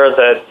Miller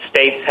that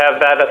states have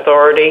that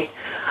authority.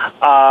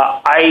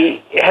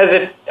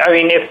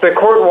 If the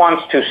court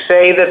wants to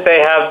say that they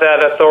have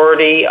that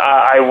authority,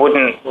 I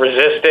wouldn't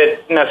resist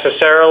it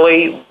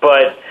necessarily,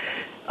 but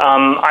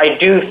I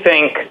do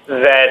think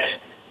that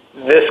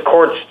this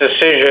court's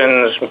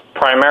decisions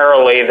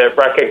primarily that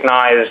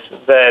recognize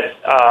that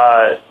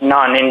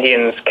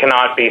non-Indians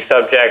cannot be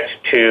subject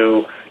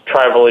to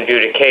tribal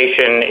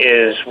adjudication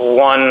is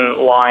one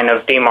line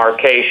of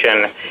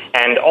demarcation,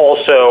 and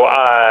also,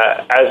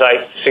 as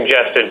I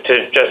suggested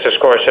to Justice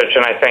Gorsuch,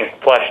 and I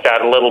think fleshed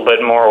out a little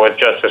bit more with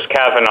Justice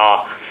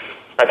Kavanaugh,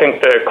 I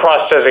think the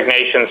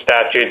cross-designation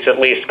statutes at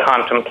least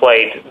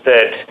contemplate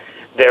that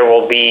there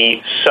will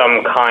be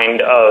some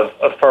kind of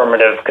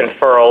affirmative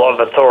conferral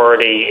of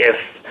authority if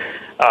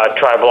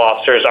tribal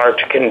officers are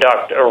to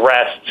conduct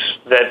arrests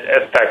that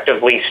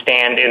effectively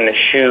stand in the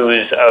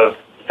shoes of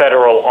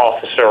federal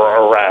officer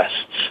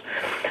arrests.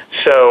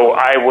 So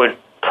I would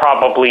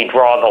probably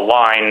draw the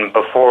line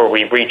before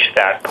we reach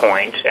that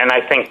point. And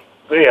I think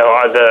the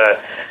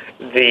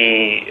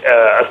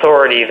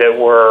authority that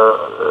we're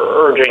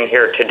urging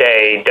here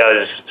today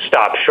does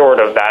stop short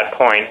of that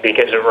point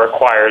because it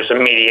requires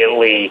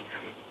immediately,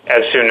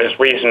 as soon as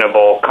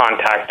reasonable,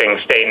 contacting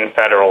state and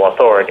federal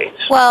authorities.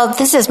 Well,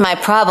 this is my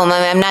problem.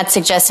 I'm not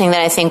suggesting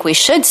that I think we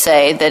should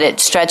say that it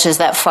stretches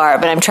that far,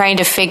 but I'm trying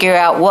to figure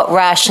out what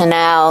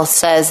rationale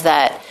says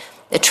that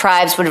the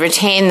tribes would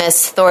retain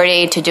this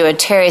authority to do a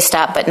Terry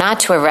stop but not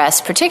to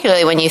arrest,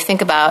 particularly when you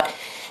think about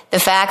the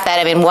fact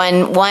that,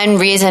 one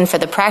reason for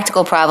the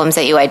practical problems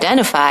that you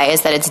identify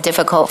is that it's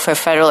difficult for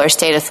federal or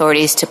state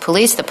authorities to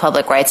police the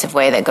public rights of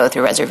way that go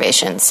through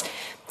reservations.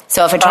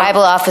 So if a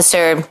tribal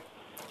officer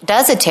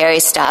does a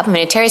Terry stop,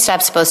 a Terry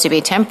stop's supposed to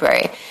be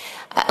temporary.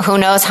 Who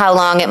knows how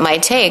long it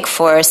might take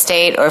for a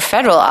state or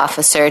federal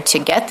officer to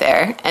get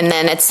there. And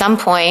then at some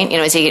point,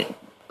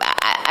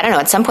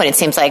 at some point it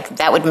seems like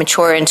that would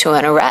mature into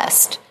an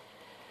arrest.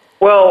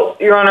 Well,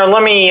 Your Honor,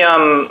 let me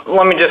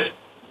just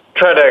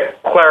try to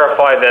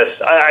clarify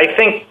this. I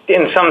think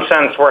in some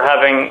sense we're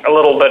having a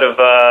little bit of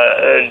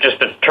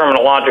just a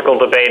terminological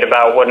debate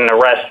about what an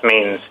arrest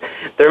means.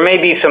 There may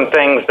be some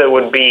things that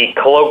would be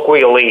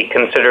colloquially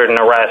considered an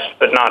arrest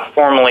but not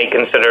formally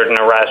considered an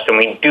arrest, and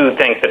we do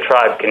think the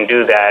tribe can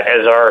do that.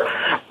 As our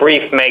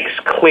brief makes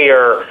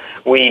clear,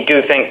 we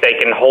do think they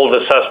can hold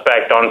a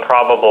suspect on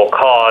probable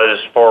cause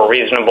for a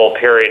reasonable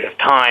period of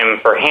time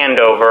for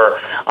handover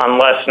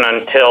unless and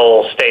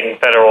until state and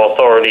federal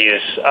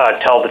authorities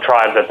tell the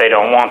tribe that they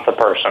don't want the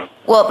person.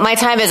 Well, my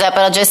time is up,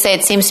 but I'll just say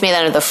it seems to me that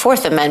under the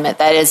Fourth Amendment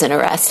that is an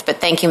arrest. But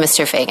thank you,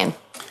 Mr. Fagan.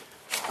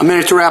 A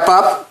minute to wrap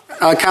up.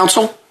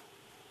 Counsel?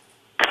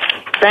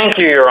 Thank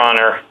you, Your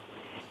Honor.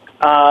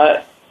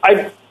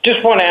 I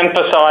just want to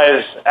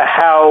emphasize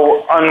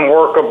how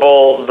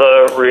unworkable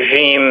the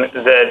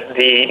regime that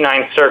the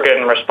Ninth Circuit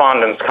and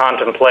respondents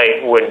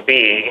contemplate would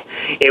be.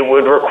 It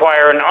would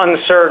require an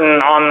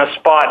uncertain,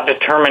 on-the-spot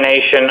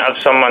determination of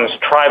someone's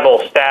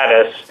tribal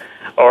status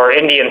or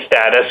Indian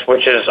status,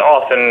 which is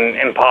often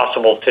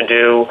impossible to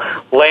do,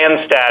 land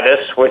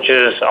status, which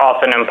is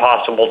often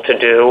impossible to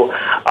do.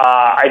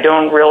 I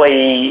don't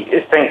really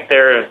think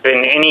there have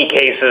been any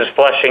cases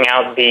fleshing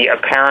out the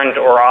apparent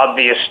or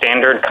obvious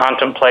standard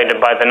contemplated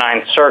by the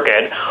Ninth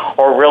Circuit,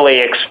 or really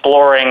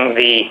exploring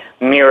the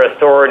mere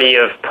authority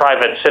of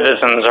private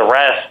citizens'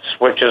 arrests,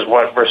 which is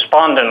what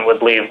respondent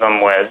would leave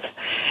them with.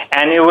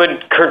 And it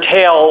would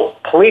curtail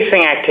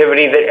policing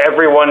activity that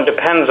everyone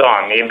depends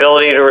on, the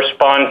ability to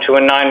respond to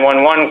a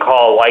 911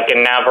 call like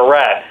in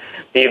Navarrete,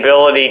 the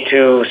ability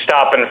to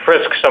stop and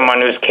frisk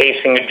someone who's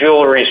casing a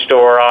jewelry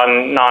store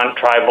on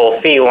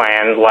non-tribal fee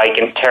land, like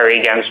in Terry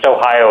against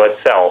Ohio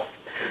itself.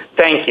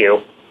 Thank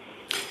you.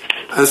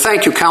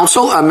 Thank you,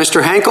 counsel.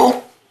 Mr.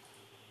 Henkel?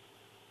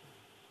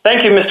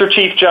 Thank you, Mr.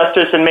 Chief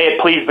Justice, and may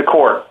it please the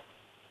court.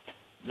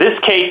 This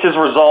case is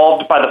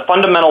resolved by the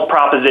fundamental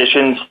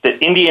propositions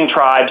that Indian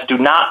tribes do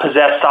not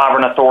possess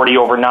sovereign authority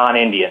over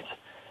non-Indians,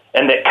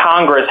 and that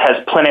Congress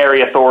has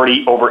plenary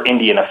authority over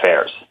Indian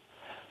affairs.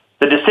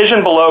 The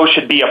decision below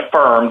should be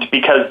affirmed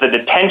because the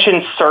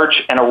detention, search,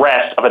 and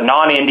arrest of a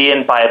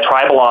non-Indian by a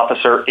tribal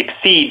officer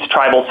exceeds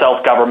tribal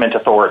self-government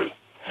authority.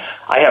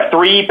 I have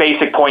 3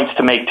 basic points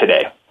to make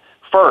today.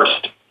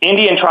 First,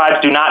 Indian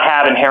tribes do not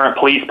have inherent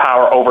police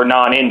power over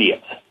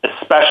non-Indians,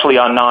 especially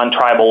on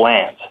non-tribal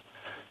lands.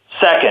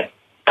 Second,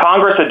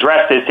 Congress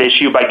addressed this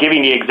issue by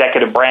giving the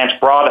executive branch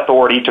broad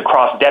authority to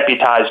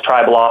cross-deputize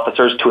tribal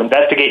officers to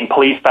investigate and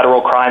police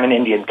federal crime in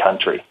Indian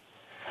country.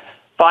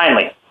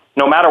 Finally,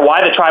 no matter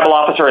why the tribal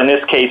officer in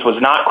this case was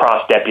not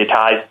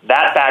cross-deputized,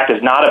 that fact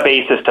is not a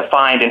basis to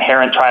find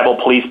inherent tribal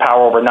police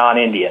power over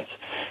non-Indians.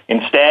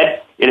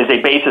 Instead, it is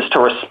a basis to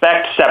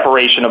respect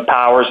separation of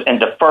powers and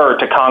defer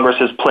to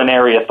Congress's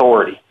plenary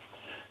authority.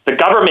 The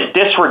government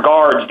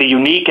disregards the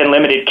unique and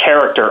limited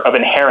character of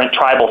inherent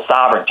tribal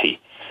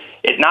sovereignty.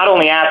 It not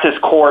only asks this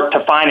court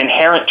to find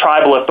inherent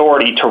tribal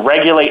authority to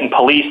regulate and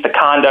police the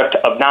conduct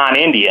of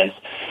non-Indians,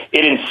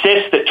 it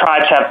insists that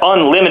tribes have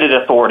unlimited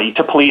authority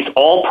to police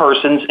all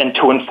persons and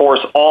to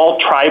enforce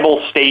all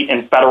tribal, state,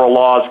 and federal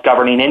laws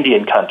governing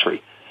Indian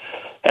country.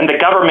 And the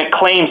government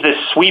claims this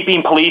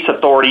sweeping police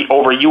authority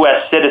over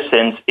U.S.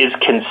 citizens is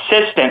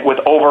consistent with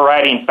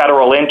overriding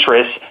federal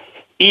interests,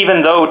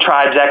 even though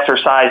tribes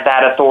exercise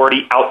that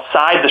authority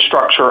outside the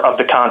structure of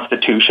the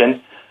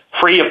Constitution,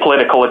 free of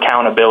political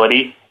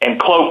accountability, and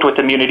cloaked with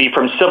immunity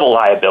from civil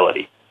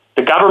liability.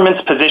 The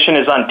government's position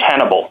is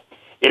untenable.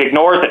 It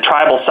ignores that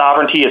tribal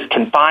sovereignty is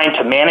confined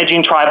to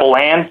managing tribal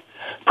land,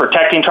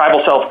 protecting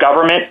tribal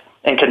self-government,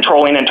 and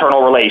controlling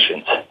internal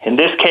relations. In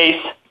this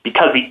case,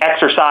 because the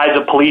exercise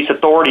of police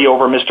authority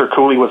over Mr.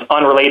 Cooley was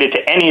unrelated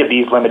to any of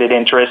these limited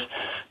interests,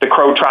 the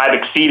Crow tribe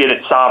exceeded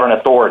its sovereign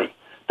authority.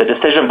 The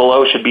decision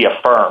below should be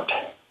affirmed.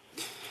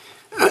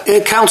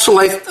 Counsel,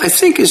 I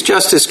think as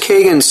Justice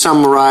Kagan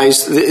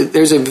summarized,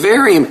 there's a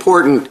very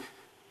important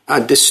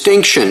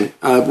distinction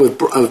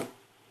with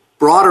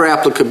broader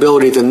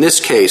applicability than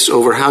this case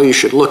over how you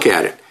should look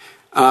at it.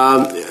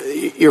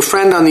 Your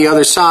friend on the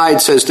other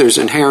side says there's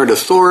inherent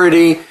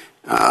authority,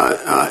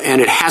 and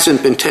it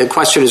hasn't been. The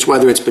question is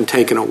whether it's been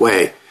taken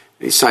away.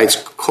 He cites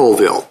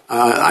Colville.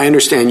 I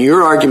understand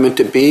your argument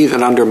to be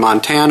that under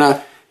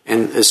Montana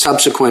and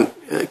subsequent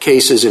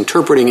cases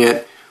interpreting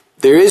it,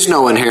 there is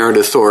no inherent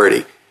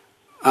authority.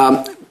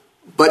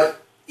 But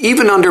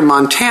even under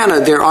Montana,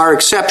 there are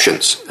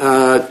exceptions,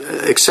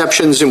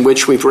 exceptions in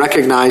which we've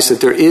recognized that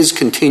there is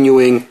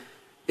continuing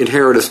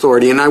inherent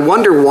authority. And I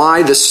wonder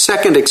why the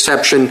second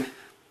exception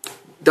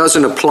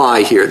doesn't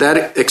apply here.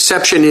 That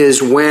exception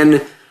is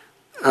when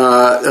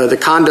the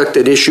conduct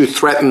at issue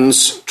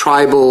threatens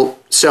tribal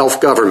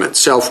self-government,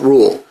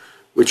 self-rule,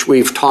 which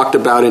we've talked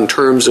about in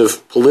terms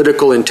of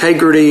political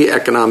integrity,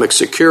 economic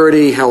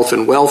security, health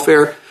and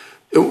welfare.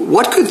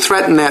 What could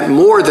threaten that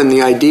more than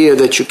the idea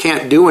that you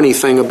can't do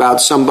anything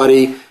about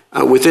somebody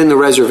within the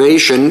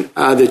reservation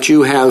that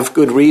you have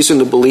good reason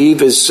to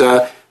believe is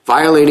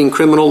violating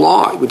criminal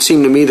law? It would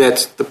seem to me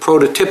that's the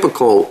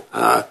prototypical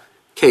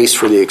case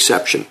for the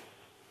exception.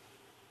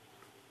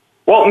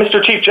 Well,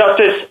 Mr. Chief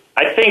Justice,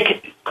 I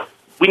think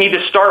we need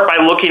to start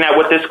by looking at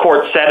what this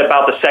court said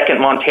about the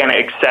second Montana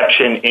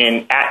exception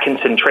in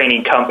Atkinson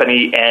Trading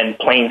Company and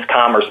Plains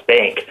Commerce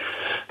Bank.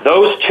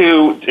 Those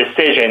two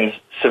decisions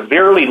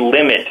severely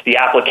limit the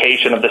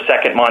application of the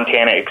second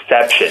Montana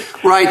exception.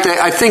 Right.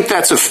 I think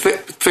that's a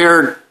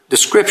fair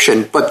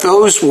description, but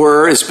those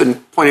were, as has been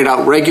pointed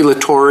out,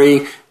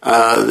 regulatory,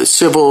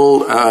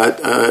 civil,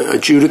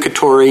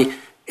 adjudicatory,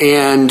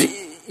 and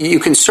you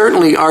can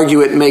certainly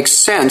argue it makes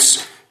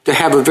sense to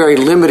have a very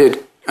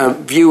limited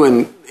view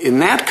in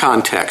that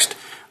context.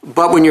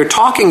 But when you're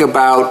talking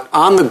about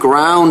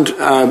on-the-ground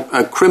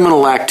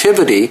criminal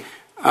activity,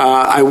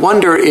 I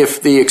wonder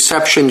if the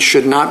exception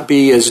should not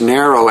be as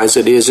narrow as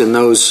it is in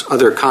those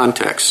other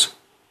contexts.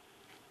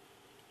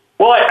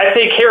 Well, I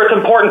think here it's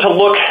important to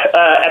look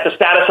at the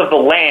status of the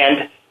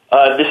land.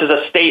 This is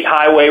a state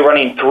highway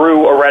running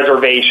through a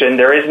reservation.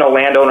 There is no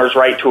landowner's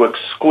right to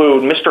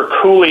exclude. Mr.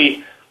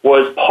 Cooley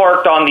was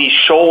parked on the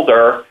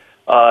shoulder.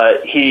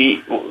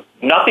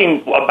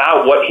 Nothing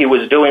about what he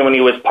was doing when he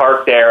was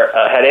parked there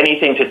had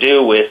anything to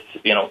do with,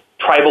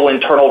 tribal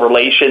internal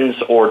relations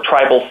or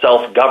tribal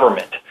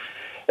self-government.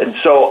 And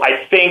so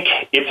I think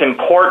it's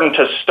important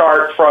to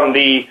start from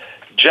the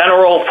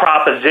general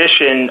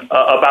proposition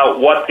about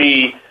what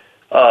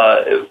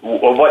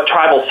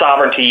tribal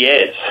sovereignty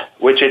is,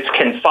 which it's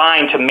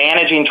confined to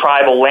managing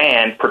tribal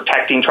land,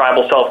 protecting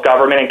tribal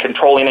self-government, and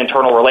controlling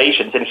internal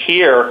relations. And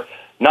here,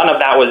 none of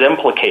that was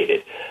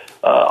implicated.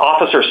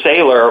 Officer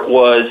Saylor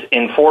was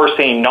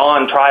enforcing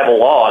non-tribal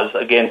laws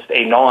against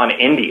a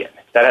non-Indian.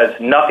 that has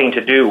nothing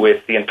to do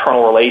with the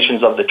internal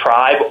relations of the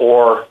tribe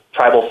or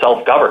tribal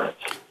self-governance.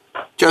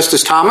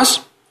 Justice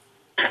Thomas?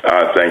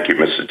 Thank you,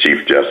 Mr.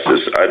 Chief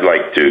Justice. I'd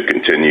like to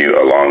continue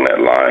along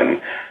that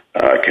line,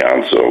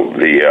 counsel.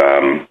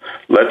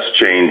 Let's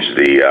change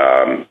the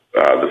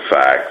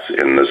facts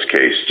in this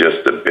case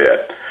just a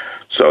bit,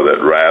 so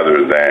that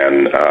rather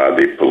than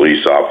the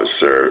police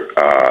officer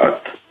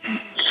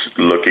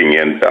looking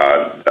in,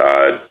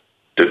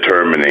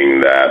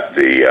 determining that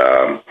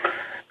the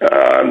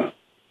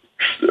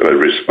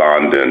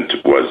respondent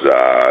was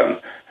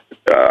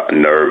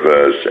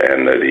nervous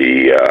and that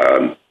he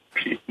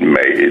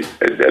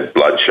had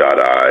bloodshot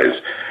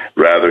eyes,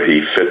 rather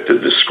he fit the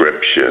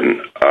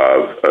description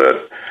of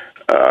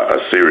a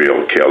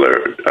serial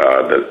killer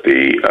that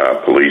the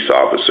police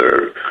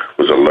officer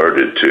was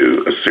alerted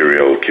to, a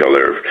serial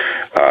killer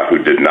who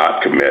did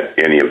not commit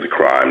any of the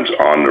crimes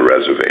on the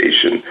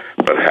reservation,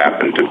 but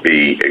happened to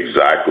be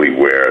exactly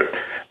where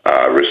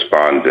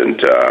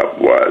respondent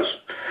was.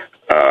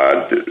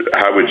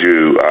 How would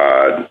you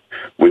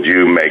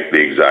make the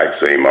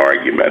exact same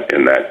argument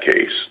in that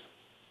case?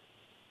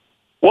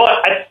 Well,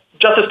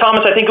 Justice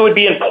Thomas, I think it would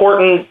be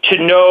important to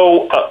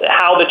know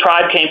how the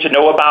tribe came to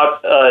know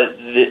about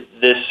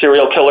this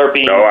serial killer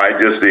being... No,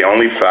 the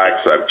only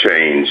facts I've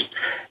changed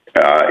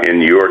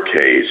in your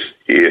case,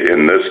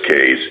 in this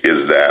case,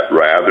 is that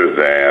rather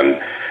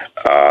than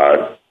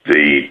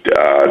the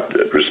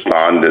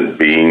respondent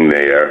being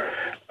there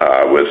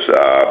with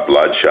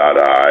bloodshot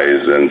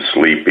eyes and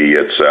sleepy,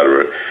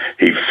 etc.,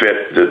 he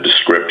fit the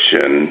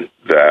description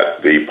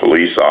that the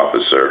police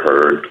officer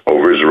heard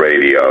over his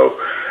radio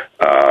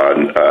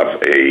of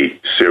a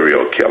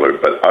serial killer.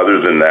 But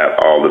other than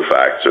that, all the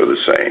facts are the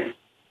same.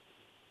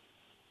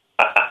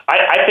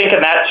 I think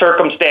in that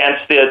circumstance,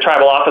 the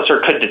tribal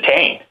officer could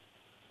detain.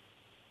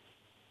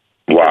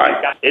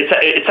 Why?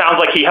 It sounds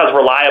like he has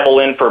reliable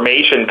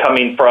information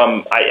coming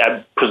from,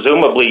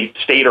 presumably,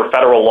 state or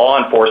federal law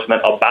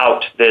enforcement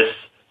about this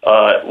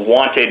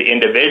wanted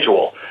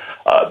individual.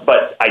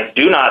 But I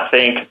do not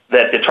think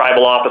that the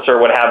tribal officer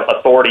would have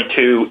authority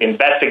to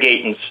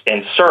investigate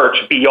and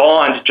search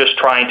beyond just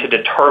trying to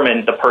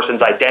determine the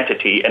person's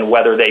identity and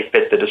whether they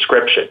fit the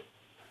description.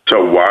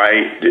 So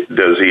why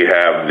does he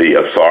have the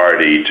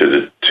authority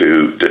to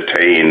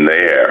detain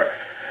there,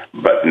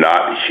 but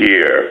not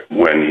here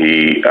when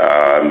he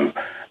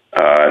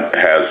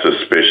has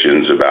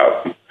suspicions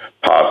about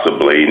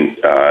possibly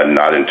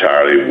not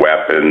entirely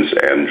weapons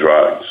and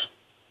drugs?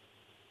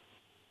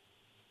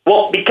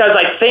 Well, because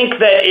I think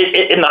that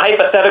in the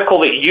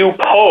hypothetical that you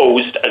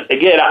posed,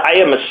 again, I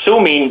am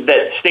assuming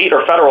that state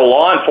or federal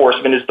law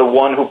enforcement is the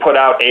one who put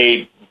out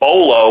a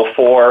BOLO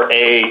for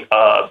a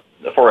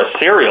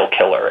serial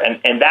killer.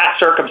 And that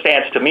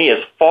circumstance to me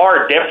is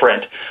far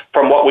different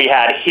from what we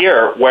had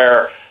here,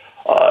 where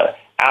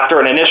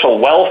after an initial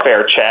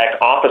welfare check,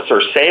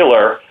 Officer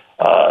Saylor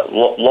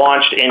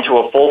launched into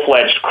a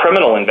full-fledged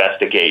criminal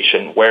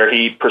investigation where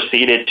he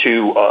proceeded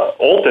to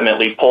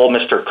ultimately pull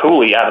Mr.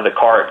 Cooley out of the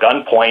car at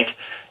gunpoint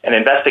and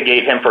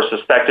investigate him for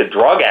suspected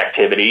drug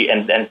activity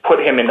and put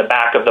him in the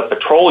back of the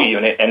patrol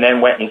unit and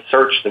then went and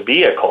searched the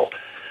vehicle.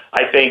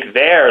 I think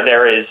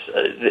there's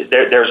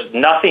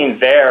nothing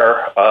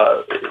there.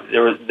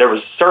 There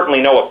was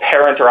certainly no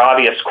apparent or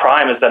obvious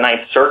crime as the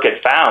Ninth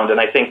Circuit found, and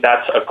I think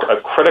that's a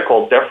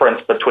critical difference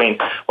between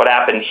what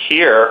happened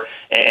here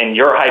and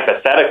your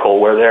hypothetical,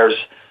 where there's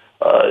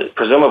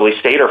presumably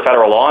state or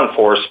federal law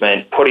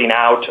enforcement putting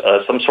out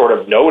some sort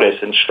of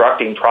notice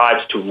instructing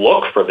tribes to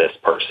look for this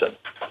person.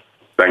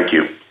 Thank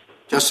you.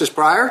 Justice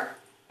Breyer?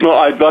 Well,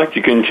 I'd like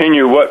to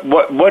continue.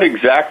 What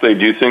exactly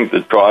do you think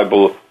the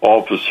tribal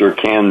officer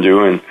can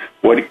do, and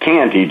what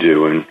can't he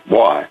do, and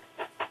why?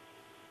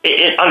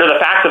 Under the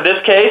facts of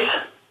this case?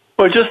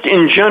 Well, just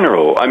in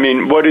general. I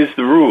mean, what is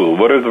the rule?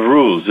 What are the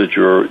rules that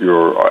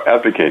you're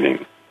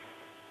advocating?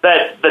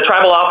 That the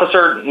tribal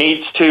officer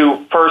needs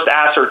to first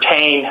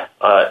ascertain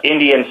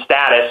Indian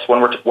status when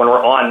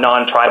we're on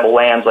non-tribal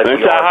lands. Like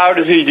so how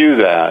does he do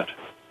that?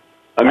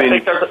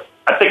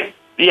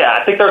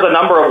 I think there's a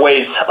number of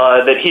ways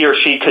that he or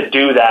she could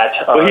do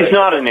that. Well, he's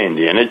not an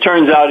Indian. It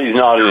turns out he's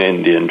not an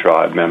Indian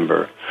tribe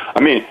member.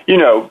 I mean,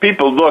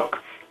 people look.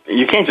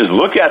 You can't just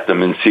look at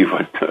them and see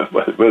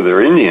whether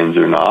they're Indians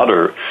or not,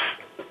 or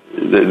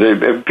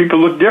people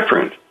look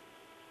different.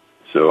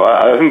 So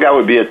I think that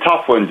would be a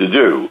tough one to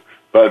do.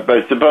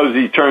 But suppose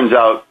he turns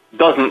out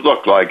doesn't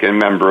look like a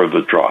member of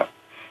the tribe.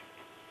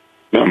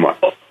 Then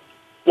what?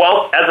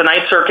 Well, as the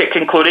Ninth Circuit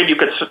concluded,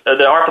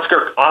 the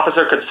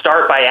officer could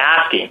start by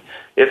asking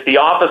if the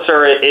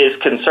officer is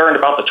concerned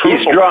about the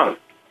truthfulness. He's drunk.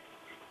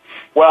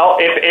 Well,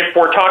 if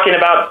we're talking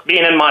about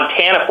being in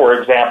Montana, for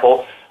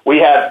example, we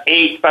have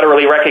 8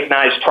 federally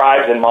recognized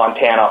tribes in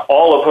Montana,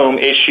 all of whom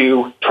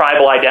issue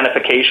tribal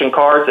identification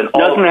cards, and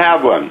all doesn't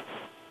have one.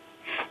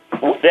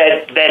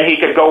 Then he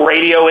could go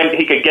radio in.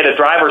 He could get a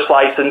driver's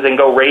license and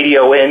go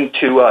radio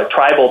into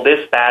tribal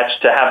dispatch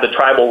to have the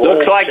tribal.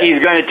 Looks like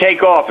he's going to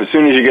take off as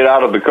soon as you get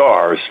out of the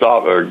car, or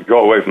stop, or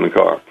go away from the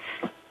car.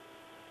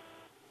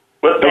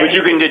 But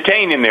you can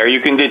detain him there.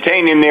 You can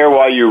detain him there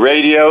while you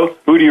radio.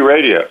 Who do you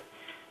radio?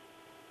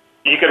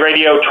 You could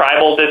radio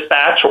tribal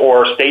dispatch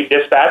or state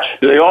dispatch.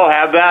 Do they all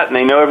have that, and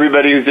they know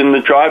everybody who's in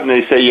the tribe, and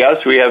they say,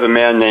 yes, we have a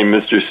man named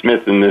Mr.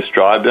 Smith in this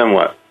tribe, then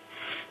what?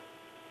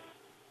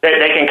 They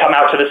can come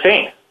out to the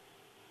scene.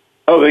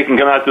 Oh, they can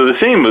come out to the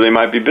scene, but they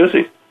might be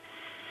busy.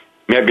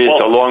 Maybe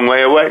it's a long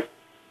way away.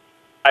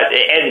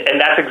 And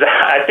that's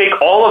I think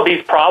all of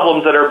these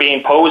problems that are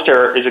being posed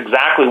here is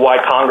exactly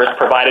why Congress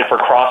provided for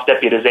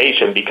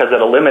cross-deputization, because it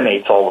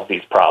eliminates all of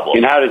these problems.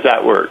 And how does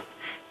that work?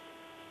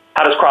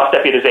 How does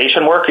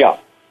cross-deputization work? Yeah.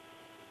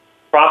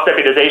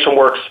 Cross-deputization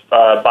works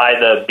by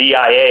the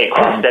BIA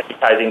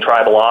cross-deputizing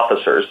tribal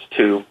officers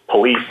to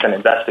police and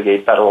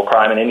investigate federal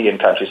crime in Indian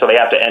country. So they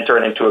have to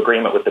enter into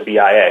agreement with the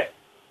BIA.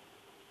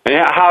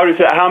 And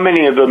how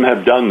many of them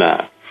have done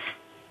that?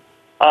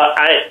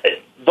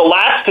 The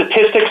last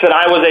statistics that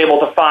I was able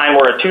to find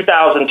were a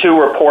 2002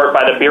 report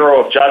by the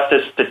Bureau of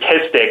Justice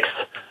Statistics,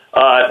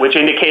 which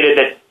indicated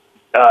that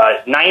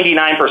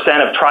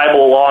 99% of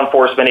tribal law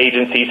enforcement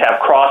agencies have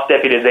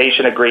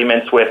cross-deputization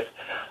agreements with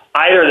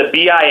either the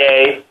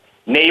BIA,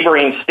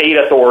 neighboring state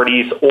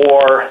authorities,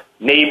 or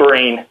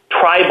neighboring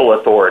tribal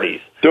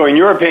authorities. So in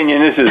your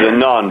opinion, this is a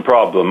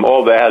non-problem.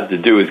 All they had to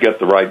do is get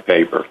the right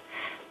paper.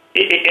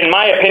 In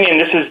my opinion,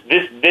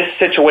 this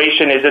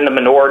situation is in the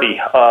minority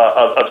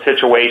of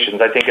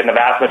situations. I think in the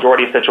vast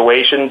majority of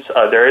situations,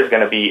 there is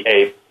going to be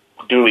a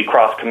duly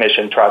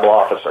cross-commissioned tribal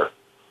officer.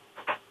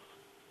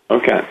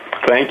 Okay,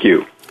 thank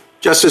you.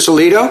 Justice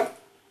Alito?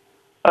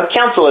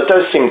 Counsel, it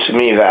does seem to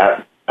me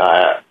that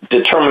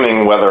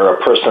determining whether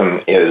a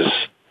person is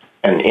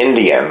an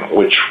Indian,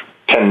 which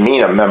can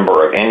mean a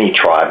member of any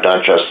tribe,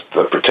 not just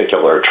the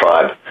particular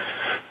tribe,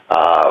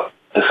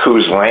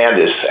 whose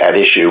land is at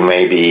issue,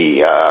 may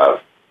be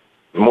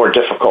more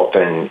difficult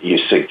than you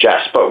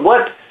suggest. But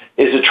what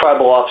is a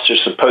tribal officer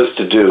supposed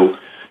to do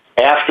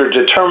after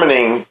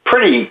determining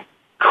pretty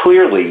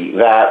clearly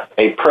that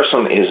a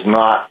person is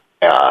not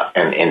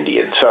an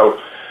Indian? So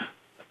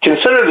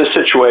consider the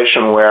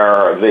situation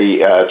where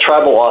the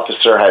tribal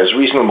officer has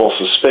reasonable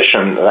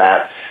suspicion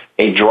that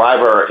a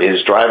driver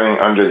is driving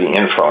under the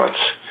influence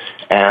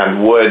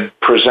and would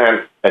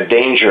present a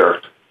danger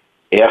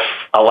if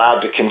allowed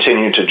to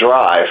continue to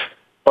drive,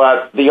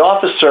 but the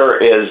officer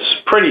is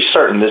pretty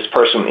certain this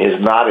person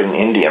is not an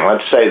Indian.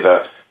 Let's say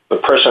the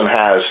person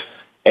has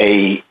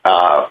a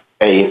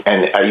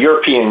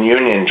European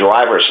Union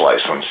driver's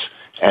license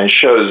and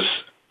shows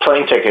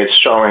plane tickets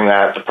showing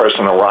that the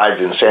person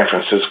arrived in San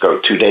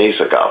Francisco 2 days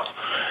ago.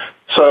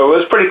 So it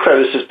was pretty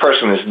clear this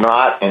person is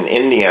not an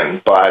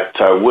Indian, but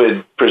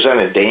would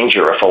present a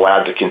danger if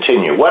allowed to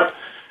continue. What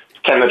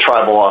can the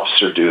tribal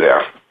officer do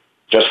there?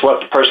 Just let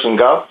the person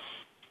go?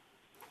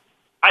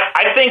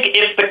 I think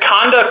if the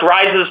conduct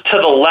rises to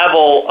the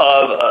level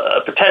of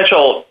a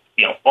potential,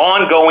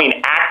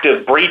 ongoing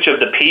active breach of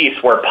the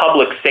peace where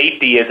public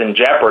safety is in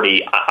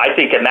jeopardy, I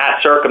think in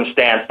that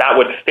circumstance that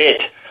would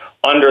fit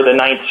under the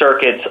Ninth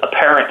Circuit's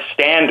apparent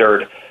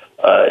standard.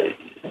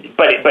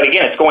 But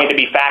again, it's going to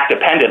be fact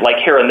dependent.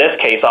 Like here in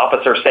this case,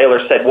 Officer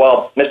Saylor said,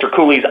 well, Mr.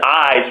 Cooley's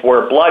eyes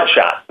were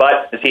bloodshot,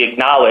 but as he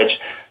acknowledged,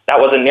 that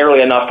wasn't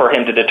nearly enough for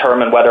him to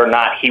determine whether or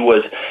not he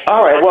was.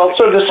 All right. Well,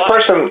 so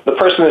the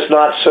person is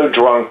not so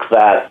drunk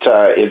that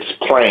it's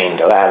plain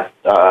that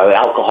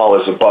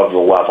alcohol is above the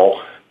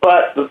level,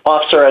 but the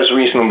officer has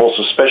reasonable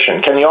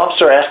suspicion. Can the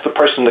officer ask the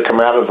person to come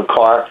out of the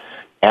car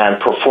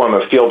and perform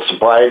a field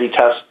sobriety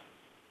test?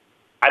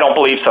 I don't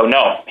believe so.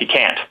 No, he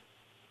can't.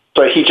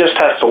 So he just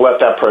has to let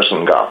that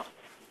person go.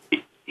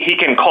 He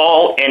can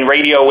call and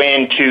radio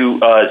in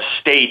to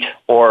state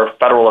or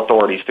federal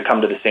authorities to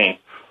come to the scene.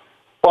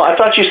 Well, I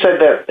thought you said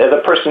that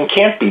the person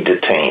can't be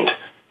detained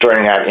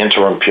during that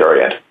interim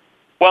period.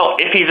 Well,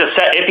 if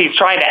he's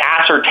trying to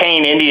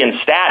ascertain Indian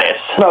status.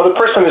 No, the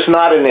person is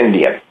not an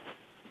Indian.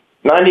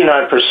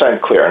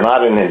 99% clear,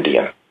 not an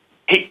Indian.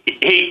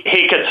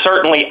 He could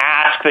certainly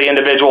ask the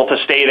individual to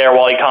stay there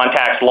while he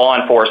contacts law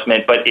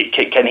enforcement, but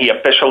can he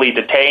officially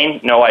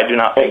detain? No, I do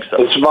not think so.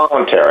 It's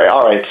voluntary.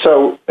 All right.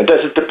 So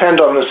does it depend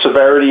on the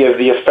severity of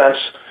the offense?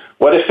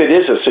 What if it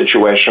is a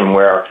situation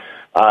where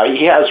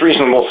he has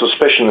reasonable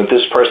suspicion that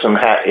this person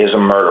is a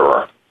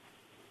murderer?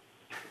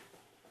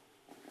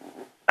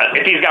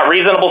 If he's got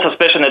reasonable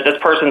suspicion that this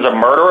person's a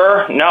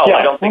murderer, no,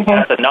 I don't think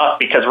that's enough,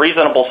 because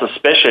reasonable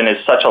suspicion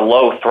is such a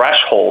low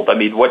threshold. I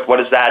mean, what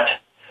is that?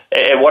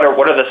 What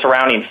are the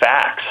surrounding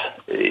facts?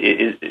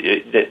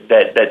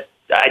 That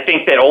I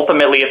think that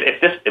ultimately,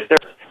 if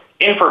there's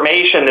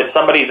information that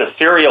somebody's a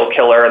serial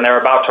killer and they're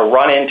about to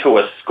run into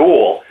a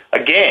school,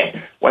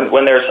 again,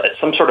 when there's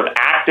some sort of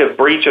active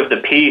breach of the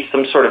peace,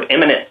 some sort of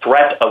imminent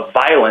threat of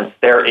violence,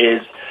 there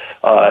is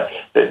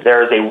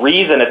a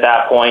reason at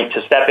that point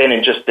to step in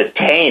and just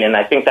detain, and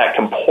I think that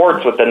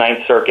comports with the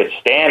Ninth Circuit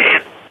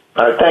standard.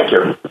 Thank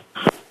you.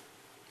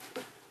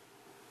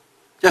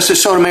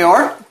 Justice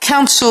Sotomayor?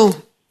 Counsel,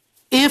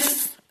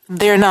 if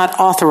they're not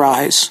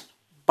authorized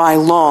by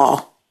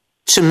law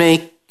to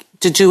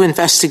do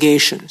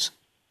investigations,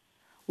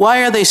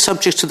 why are they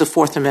subject to the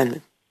Fourth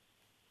Amendment?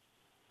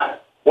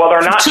 Well,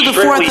 they're not to the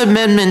Fourth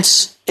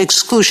Amendment's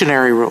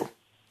exclusionary rule.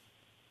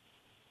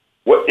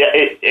 Well,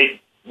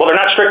 they're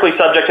not strictly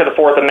subject to the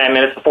Fourth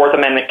Amendment. It's the Fourth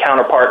Amendment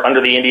counterpart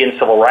under the Indian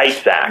Civil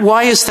Rights Act.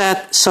 Why is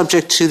that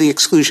subject to the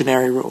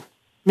exclusionary rule?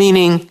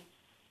 Meaning,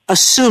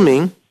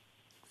 assuming,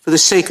 for the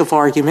sake of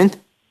argument,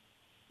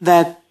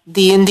 that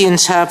the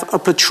Indians have a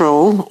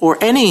patrol, or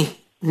any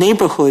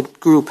neighborhood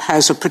group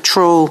has a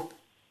patrol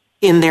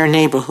in their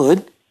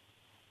neighborhood,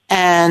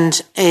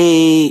 and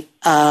they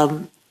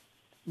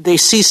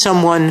see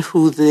someone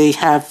who they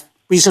have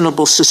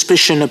reasonable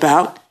suspicion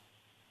about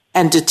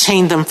and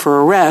detain them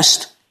for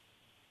arrest,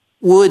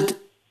 would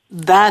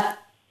that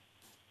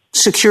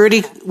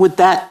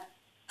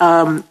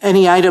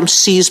any item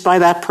seized by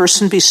that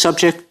person be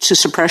subject to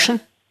suppression?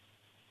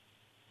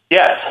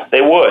 Yes,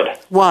 they would.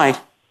 Why?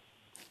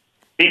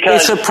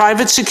 Because it's a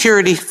private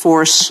security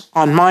force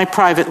on my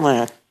private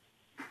land.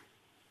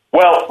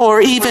 Well, or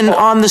even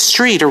on the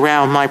street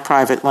around my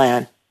private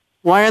land.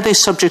 Why are they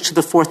subject to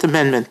the Fourth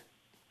Amendment?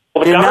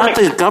 Well, they're not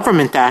the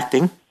government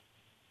acting.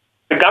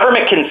 The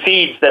government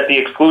concedes that the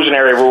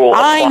exclusionary rule.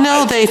 I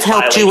know they've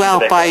helped you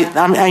out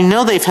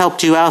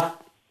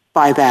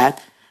by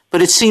that,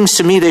 but it seems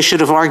to me they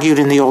should have argued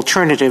in the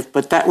alternative.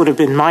 But that would have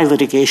been my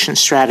litigation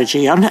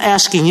strategy. I'm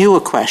asking you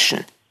a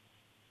question.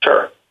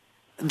 Sure.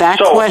 That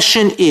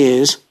question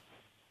is,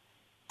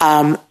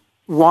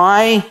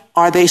 why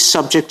are they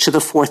subject to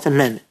the Fourth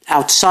Amendment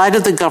outside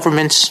of the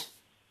government's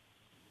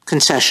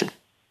concession?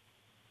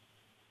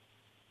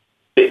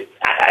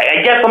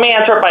 I guess let me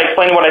answer it by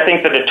explaining what I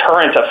think the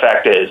deterrent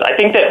effect is. I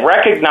think that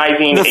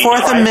recognizing the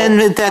Fourth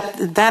Amendment,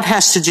 that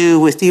has to do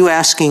with you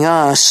asking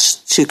us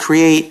to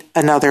create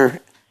another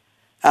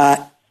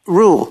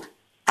rule.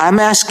 I'm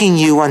asking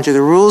you, under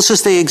the rules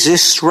as they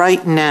exist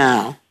right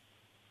now,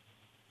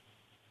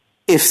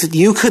 if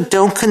you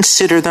don't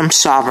consider them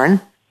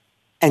sovereign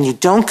and you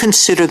don't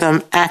consider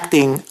them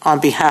acting on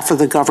behalf of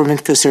the government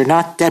because they're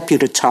not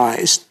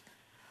deputized,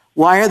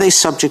 why are they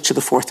subject to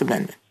the Fourth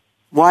Amendment?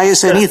 Why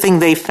is anything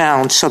they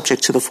found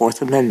subject to the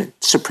Fourth Amendment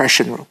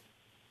suppression rule?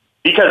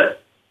 Because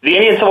the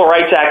Indian Civil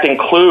Rights Act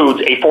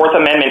includes a Fourth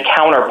Amendment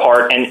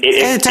counterpart, and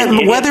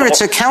whether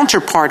it's a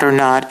counterpart or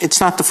not, it's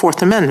not the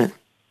Fourth Amendment.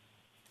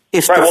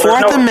 If the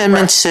Fourth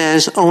Amendment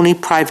says only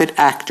private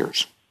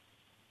actors.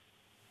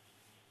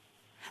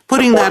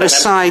 Putting that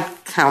aside,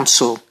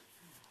 counsel,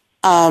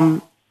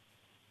 what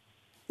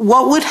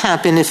would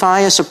happen if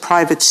I, as a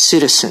private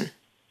citizen,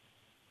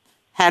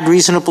 had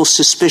reasonable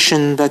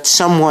suspicion that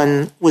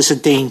someone was a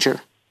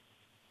danger?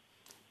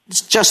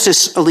 It's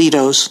Justice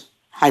Alito's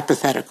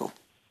hypothetical.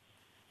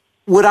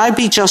 Would I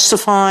be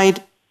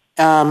justified,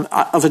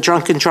 of a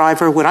drunken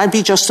driver, would I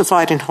be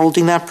justified in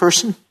holding that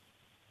person?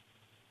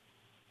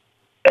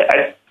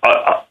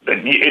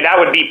 That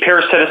would be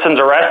pure citizen's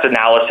arrest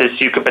analysis.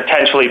 You could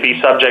potentially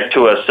be subject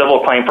to a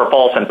civil claim for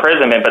false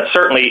imprisonment, but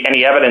certainly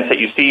any evidence that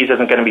you seize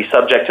isn't going to be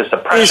subject to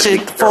suppression. Is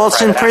it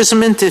false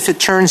imprisonment if it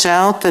turns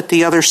out that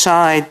the other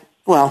side,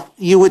 well,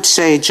 you would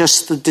say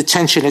just the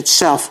detention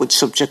itself would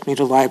subject me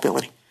to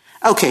liability?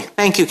 Okay,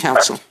 thank you,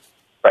 counsel.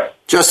 Right.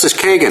 Justice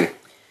Kagan.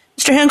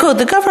 Mr. Hancock,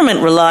 the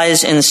government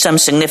relies in some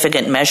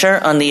significant measure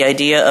on the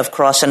idea of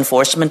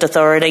cross-enforcement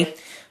authority.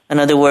 In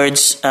other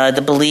words,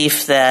 the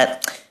belief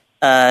that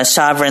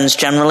sovereigns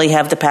generally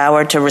have the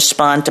power to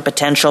respond to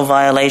potential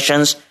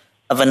violations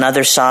of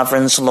another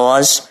sovereign's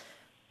laws.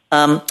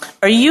 Are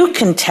you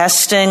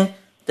contesting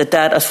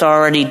that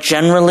authority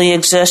generally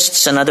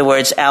exists, in other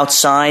words,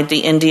 outside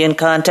the Indian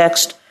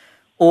context?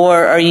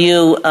 Or are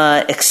you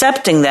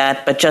accepting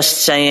that but just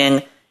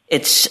saying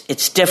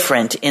it's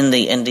different in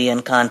the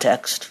Indian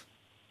context?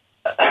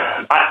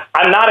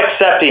 I'm not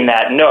accepting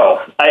that,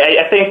 no.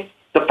 I think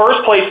the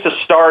first place to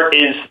start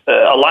is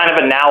a line of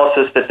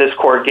analysis that this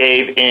court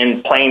gave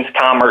in Plains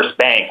Commerce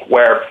Bank,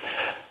 where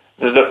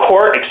the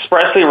court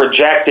expressly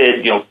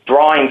rejected,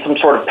 drawing some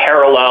sort of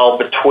parallel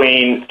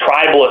between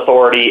tribal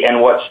authority and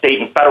what state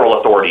and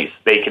federal authorities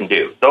they can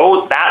do.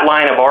 Though that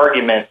line of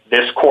argument,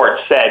 this court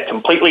said,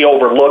 completely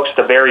overlooks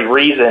the very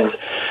reasons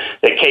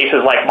that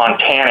cases like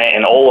Montana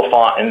and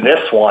Oliphant and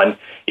this one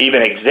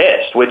even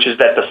exist, which is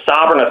that the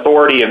sovereign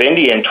authority of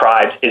Indian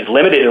tribes is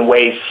limited in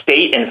ways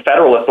state and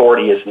federal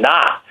authority is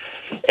not.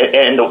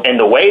 And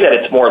the way that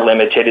it's more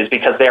limited is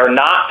because they are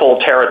not full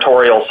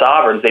territorial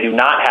sovereigns. They do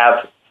not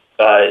have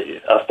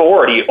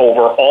authority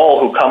over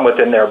all who come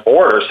within their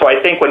borders. So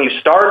I think when you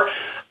start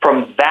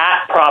from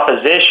that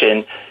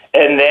proposition,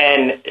 and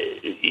then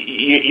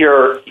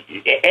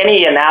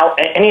any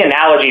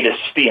analogy to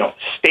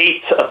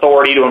states'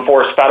 authority to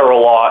enforce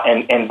federal law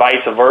and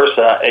vice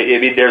versa,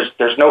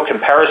 there's no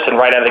comparison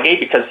right out of the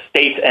gate, because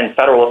states and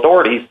federal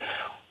authorities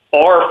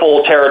are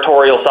full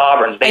territorial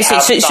sovereigns. They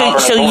have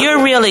so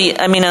you're really,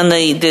 on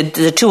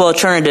the two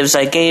alternatives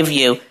I gave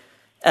you,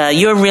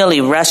 you're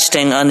really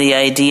resting on the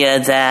idea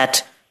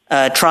that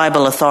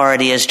tribal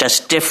authority is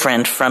just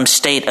different from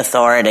state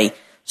authority,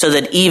 so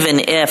that even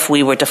if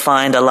we were to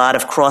find a lot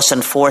of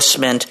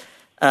cross-enforcement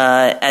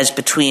as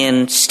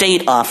between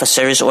state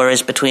officers or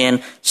as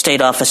between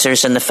state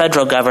officers and the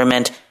federal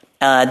government,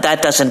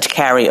 that doesn't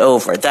carry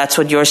over. That's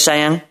what you're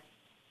saying?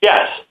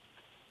 Yes.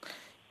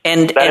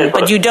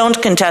 But you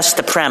don't contest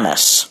the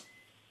premise?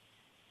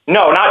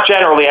 No, not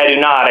generally. I do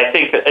not. I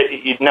think that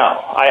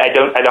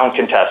I don't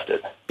contest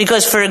it.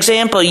 Because, for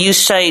example, you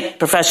cite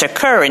Professor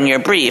Kerr in your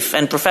brief,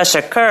 and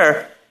Professor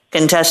Kerr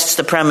contests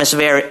the premise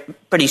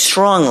pretty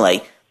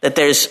strongly that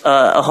there's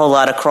a whole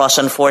lot of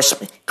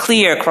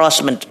clear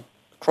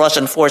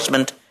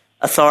cross-enforcement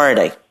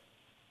authority.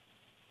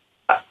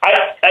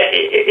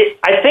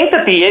 I think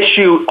that the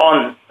issue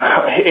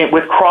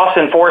with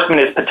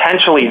cross-enforcement is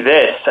potentially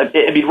this. I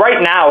mean,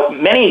 right now,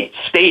 many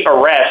state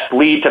arrests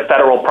lead to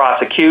federal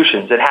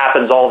prosecutions. It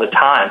happens all the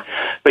time.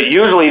 But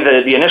usually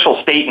the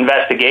initial state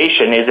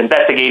investigation is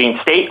investigating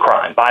state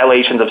crime,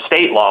 violations of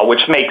state law,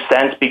 which makes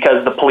sense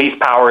because the police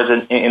power is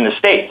in the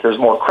states. There's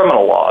more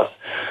criminal laws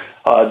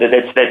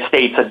that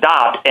states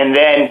adopt. And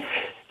then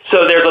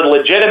so there's a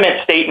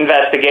legitimate state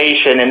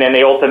investigation, and then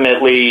they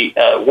ultimately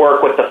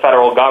work with the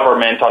federal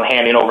government on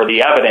handing over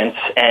the evidence,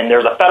 and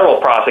there's a federal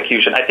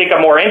prosecution. I think a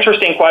more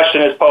interesting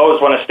question is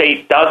posed when a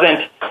state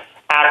doesn't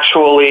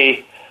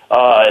actually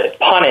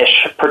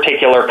punish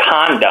particular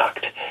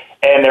conduct,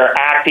 and they're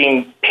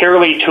acting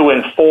purely to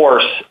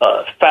enforce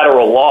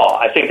federal law.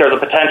 I think there's a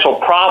potential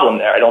problem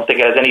there. I don't think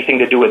it has anything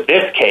to do with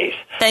this case.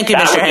 Thank you,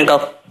 Mr.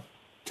 Henkel.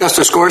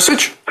 Justice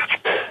Gorsuch?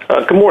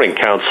 Good morning,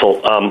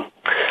 counsel.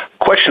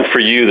 Question for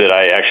you that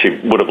I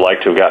actually would have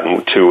liked to have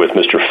gotten to with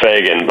Mr.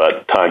 Fagan,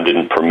 but time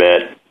didn't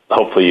permit.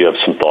 Hopefully you have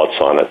some thoughts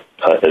on it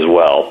as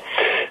well.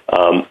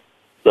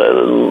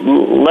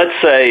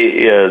 Let's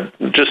say,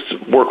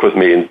 just work with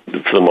me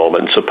for the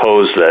moment,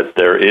 suppose that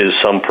there is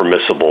some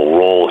permissible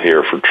role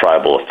here for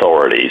tribal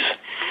authorities,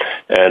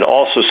 and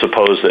also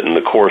suppose that in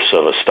the course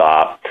of a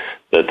stop,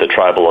 that the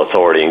tribal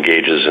authority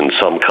engages in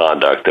some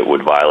conduct that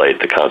would violate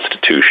the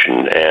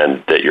Constitution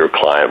and that your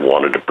client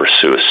wanted to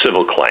pursue a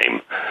civil claim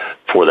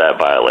for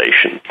that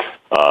violation.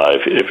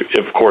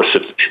 Of course,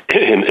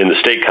 in the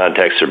state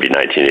context, there'd be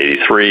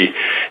 1983. In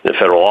the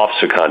federal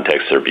officer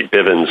context, there'd be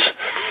Bivens.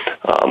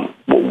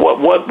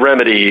 What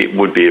remedy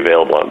would be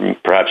available?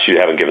 Perhaps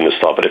you haven't given this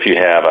thought, but if you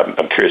have,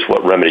 I'm curious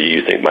what remedy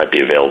you think might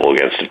be available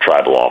against a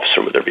tribal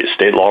officer. Would there be a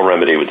state law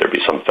remedy? Would there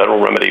be some federal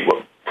remedy?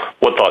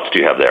 What thoughts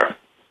do you have there?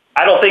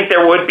 I don't think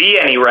there would be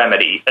any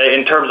remedy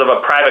in terms of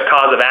a private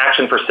cause of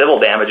action for civil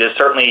damages.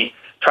 Certainly,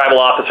 tribal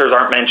officers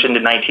aren't mentioned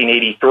in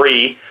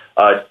 1983.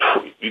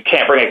 You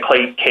can't bring a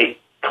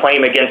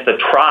claim against the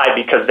tribe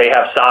because they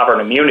have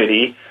sovereign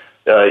immunity.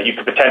 You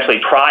could potentially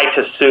try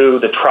to sue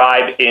the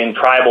tribe in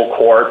tribal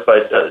court,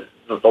 but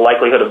the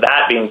likelihood of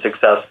that being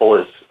successful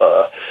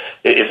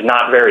is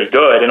not very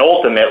good. And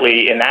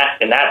ultimately, in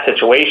that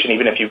situation,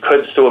 even if you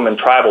could sue them in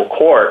tribal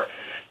court,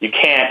 you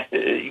can't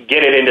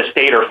get it into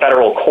state or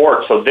federal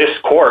court, so this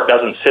court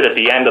doesn't sit at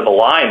the end of the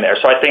line there.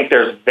 So I think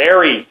there's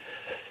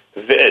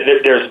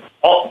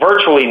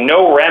virtually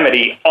no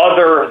remedy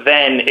other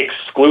than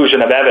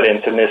exclusion of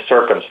evidence in this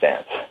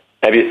circumstance.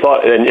 Have you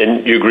thought,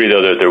 and you agree,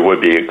 though, that there would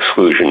be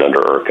exclusion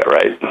under IRCA,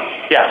 right?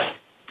 Yes.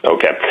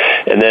 Okay.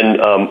 And then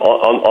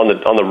on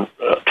the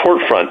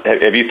tort front,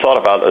 have you thought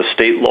about a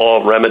state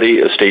law remedy,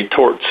 a state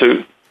tort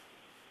suit,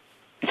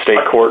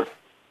 state court?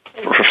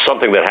 For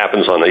something that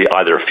happens on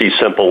either fee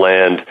simple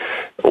land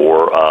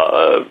or,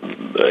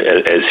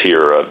 as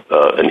here,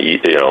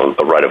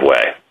 a right of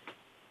way.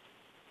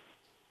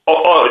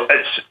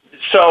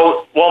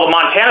 So the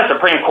Montana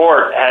Supreme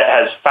Court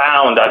has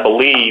found, I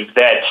believe,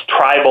 that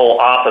tribal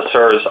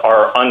officers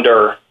are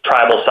under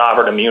tribal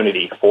sovereign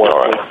immunity for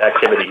police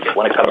activities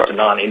when it comes to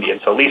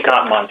non-Indians. So at least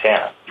not in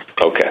Montana.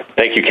 Okay,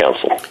 thank you,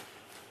 counsel.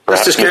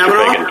 Perhaps Mr.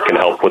 Fagan can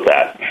help with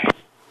that.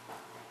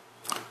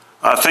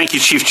 Thank you,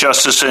 Chief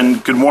Justice,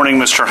 and good morning,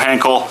 Mr.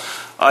 Henkel.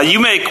 You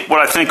make what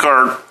I think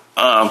are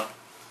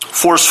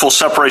forceful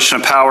separation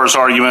of powers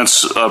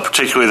arguments,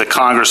 particularly that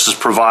Congress has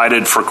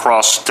provided for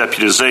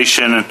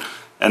cross-deputization,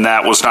 and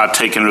that was not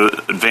taken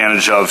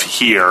advantage of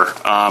here.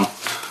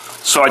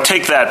 So I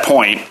take that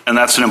point, and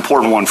that's an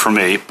important one for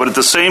me. But at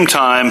the same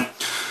time,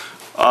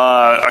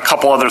 a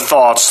couple other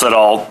thoughts that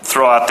I'll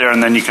throw out there,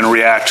 and then you can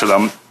react to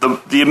them.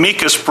 The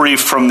amicus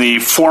brief from the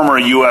former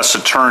U.S.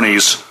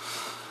 attorneys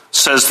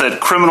says that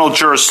criminal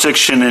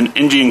jurisdiction in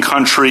Indian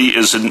country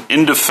is an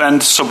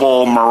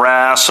indefensible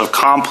morass of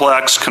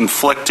complex,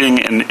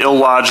 conflicting, and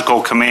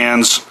illogical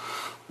commands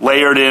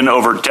layered in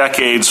over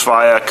decades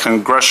via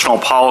congressional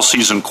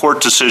policies and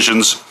court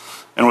decisions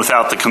and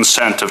without the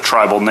consent of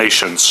tribal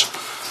nations.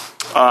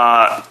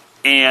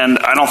 And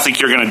I don't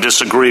think you're going to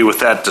disagree with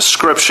that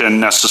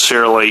description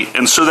necessarily.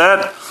 And so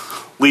that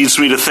leads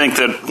me to think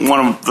that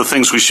one of the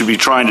things we should be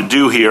trying to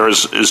do here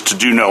is to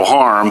do no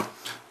harm,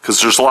 because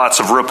there's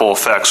lots of ripple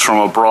effects from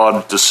a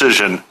broad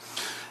decision.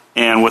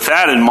 And with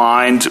that in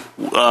mind,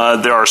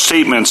 there are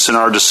statements in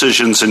our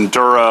decisions in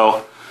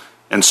Duro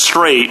and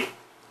Strait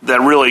that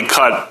really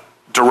cut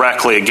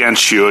directly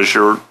against you, as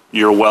you're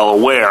well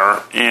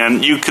aware.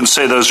 And you can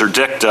say those are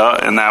dicta,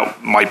 and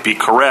that might be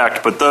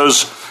correct, but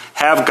those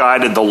have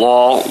guided the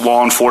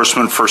law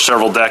enforcement for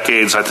several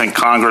decades. I think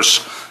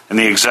Congress and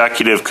the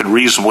executive could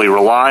reasonably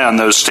rely on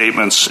those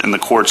statements in the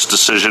court's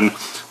decision.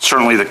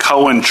 Certainly the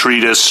Cohen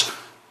Treatise,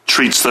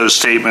 treats those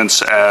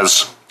statements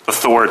as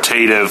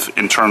authoritative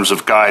in terms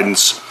of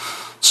guidance.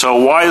 So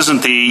why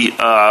isn't the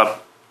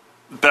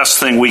best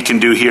thing we can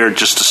do here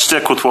just to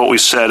stick with what we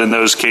said in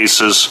those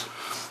cases?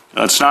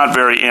 It's not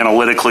very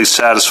analytically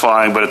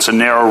satisfying, but it's a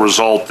narrow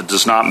result that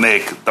does not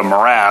make the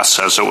morass,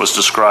 as it was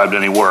described,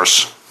 any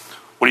worse.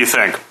 What do you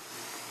think?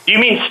 Do you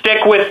mean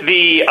stick with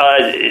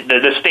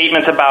the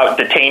statements about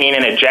detaining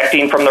and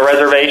ejecting from the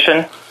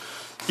reservation?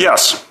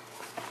 Yes.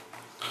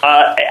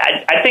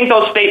 I think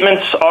those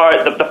statements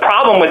are the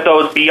problem with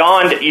those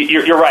beyond.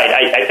 You're right.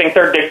 I think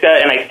they're dicta,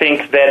 and I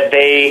think that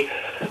they.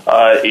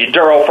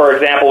 Duro, for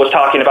example, was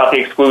talking about the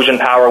exclusion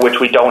power, which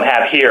we don't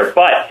have here.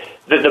 But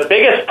the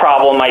biggest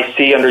problem I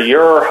see under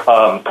your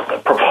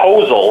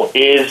proposal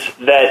is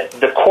that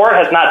the court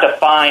has not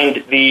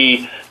defined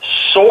the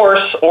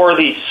source or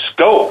the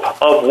scope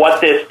of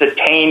what this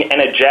detain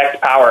and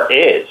eject power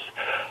is.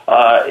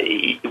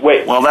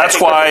 Well, that's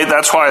why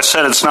I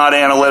said it's not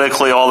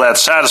analytically all that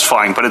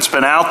satisfying, but it's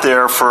been out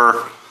there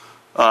for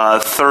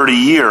 30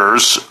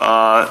 years,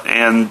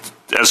 and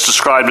as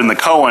described in the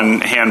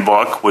Cohen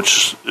handbook,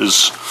 which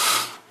is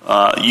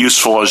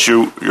useful as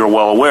you're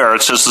well aware,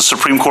 it says the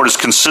Supreme Court has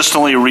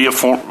consistently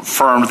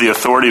reaffirmed the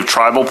authority of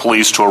tribal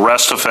police to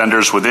arrest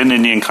offenders within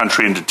Indian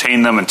country and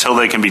detain them until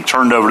they can be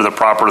turned over to the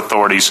proper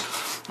authorities,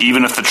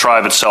 even if the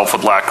tribe itself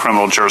would lack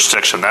criminal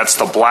jurisdiction. That's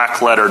the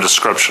black letter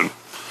description.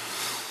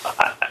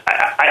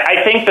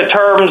 I think the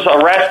terms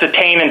arrest,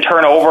 detain, and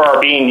turn over are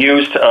being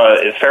used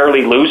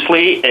fairly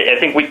loosely. I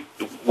think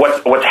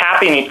what's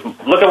happening.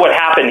 Look at what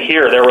happened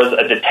here. There was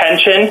a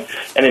detention,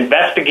 an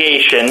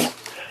investigation,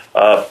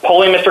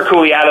 pulling Mr.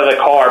 Cooley out of the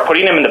car,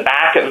 putting him in the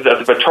back of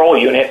the patrol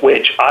unit,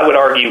 which I would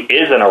argue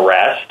is an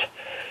arrest,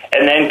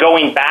 and then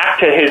going back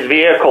to his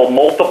vehicle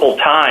multiple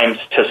times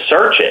to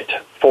search it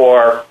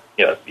for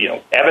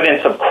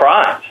evidence of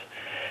crimes.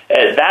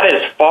 That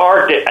is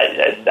far.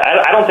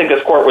 I don't think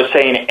this court was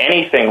saying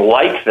anything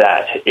like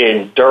that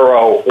in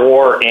Duro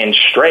or in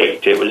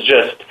Strait. It was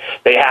just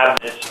they have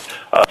this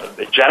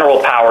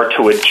general power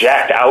to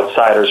eject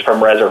outsiders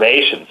from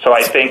reservations. So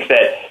I think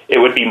that it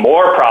would be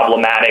more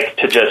problematic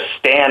to just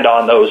stand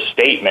on those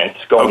statements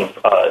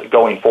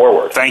going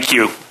forward. Thank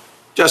you,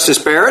 Justice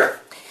Barrett.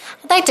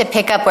 I'd like to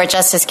pick up where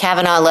Justice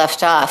Kavanaugh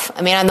left off.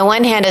 I mean, on the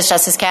one hand, as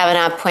Justice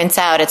Kavanaugh points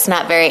out, it's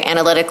not very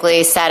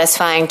analytically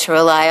satisfying to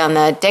rely on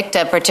the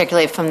dicta,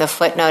 particularly from the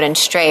footnote in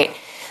Strait.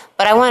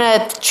 But I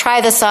want to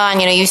try this on.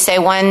 You say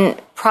one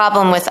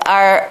problem with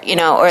our,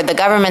 or the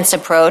government's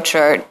approach,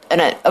 or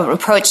an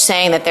approach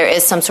saying that there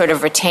is some sort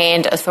of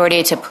retained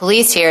authority to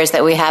police here is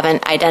that we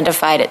haven't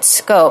identified its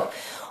scope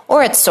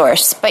or its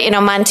source. But,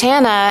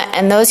 Montana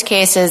and those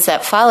cases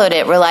that followed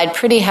it relied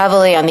pretty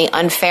heavily on the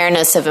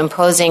unfairness of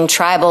imposing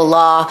tribal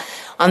law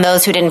on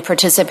those who didn't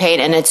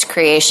participate in its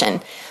creation.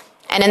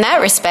 And in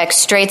that respect,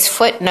 Strait's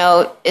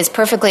footnote is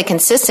perfectly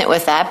consistent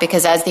with that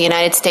because, as the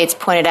United States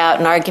pointed out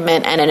in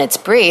argument and in its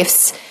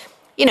briefs,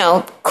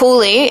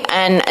 Cooley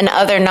and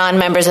other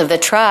non-members of the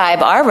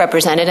tribe are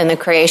represented in the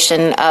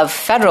creation of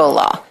federal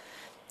law.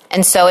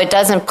 And so it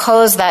doesn't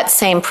pose that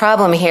same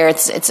problem here.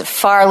 It's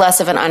far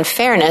less of an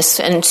unfairness,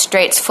 and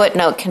Strait's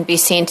footnote can be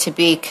seen to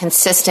be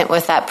consistent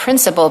with that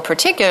principle,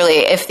 particularly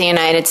if the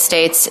United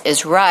States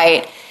is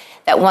right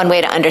that one way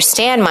to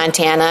understand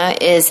Montana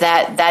is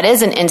that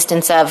is an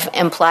instance of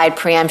implied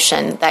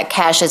preemption that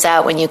cashes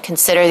out when you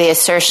consider the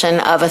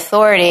assertion of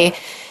authority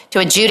to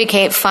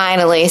adjudicate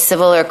finally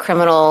civil or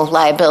criminal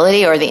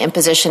liability or the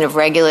imposition of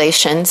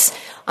regulations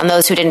on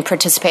those who didn't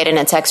participate in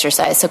its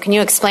exercise. So can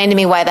you explain to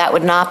me why that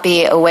would not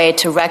be a way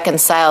to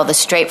reconcile the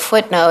Strait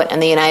footnote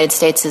and the United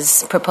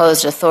States'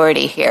 proposed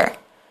authority here?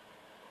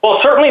 Well,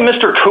 certainly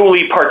Mr.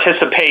 Cooley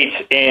participates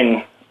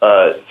in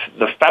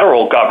the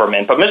federal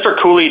government, but Mr.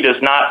 Cooley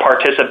does not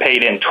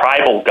participate in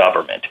tribal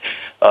government.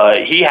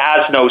 He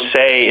has no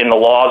say in the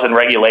laws and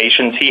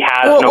regulations. He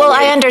has no. Well,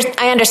 I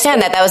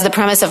understand that. That was the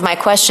premise of my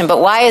question. But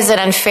why is it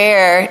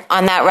unfair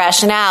on that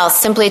rationale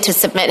simply to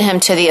submit him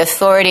to the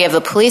authority of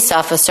a police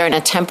officer in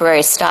a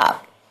temporary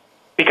stop?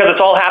 Because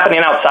it's all happening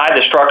outside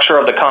the structure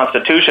of the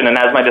Constitution, and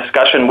as my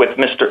discussion with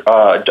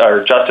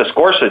Justice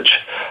Gorsuch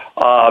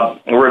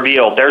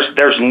revealed,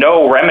 there's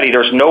no remedy,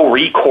 there's no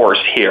recourse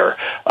here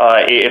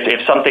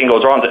if something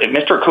goes wrong. If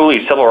Mr.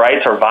 Cooley's civil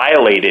rights are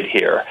violated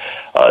here,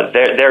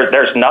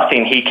 there's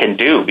nothing he can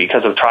do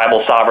because of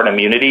tribal sovereign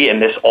immunity,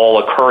 and this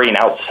all occurring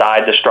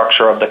outside the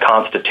structure of the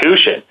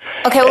Constitution.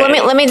 Okay, well,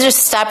 let me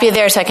just stop you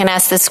there so I can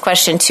ask this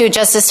question too.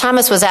 Justice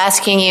Thomas was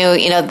asking you,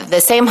 the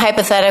same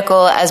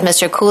hypothetical as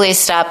Mr. Cooley's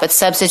stop, but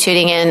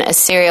substituting in a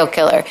serial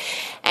killer.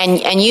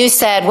 And you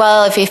said,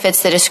 well, if he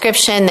fits the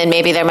description, then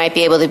maybe there might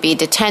be able to be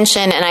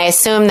detention. And I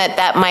assume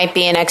that might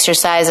be an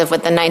exercise of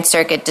what the Ninth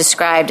Circuit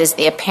described as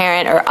the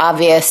apparent or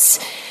obvious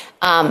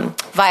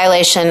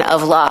violation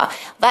of law.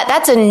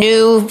 That's a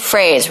new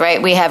phrase,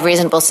 right? We have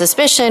reasonable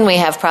suspicion. We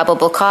have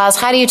probable cause.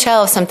 How do you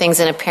tell if something's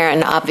an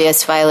apparent and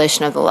obvious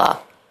violation of the law?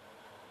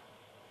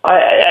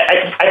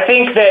 I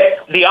think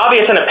that the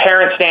obvious and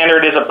apparent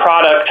standard is a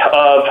product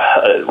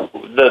of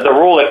the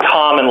rule at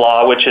common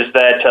law, which is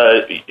that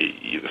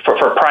for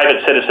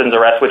private citizens'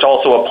 arrest, which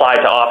also apply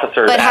to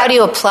officers. But how do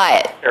you apply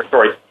it?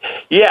 Territory.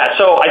 Yeah,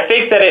 so I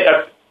think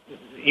that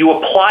you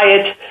apply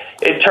it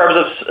in terms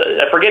of,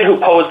 I forget who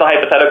posed the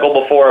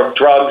hypothetical before of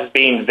drugs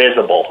being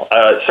visible.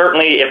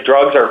 Certainly, if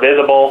drugs are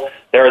visible,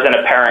 there is an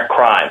apparent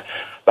crime.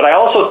 But I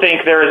also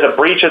think there is a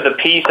breach of the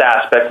peace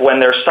aspect when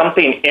there's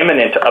something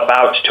imminent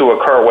about to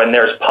occur, when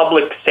there's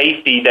public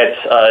safety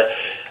that's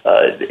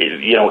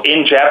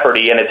in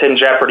jeopardy, and it's in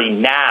jeopardy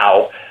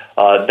now.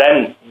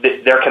 Then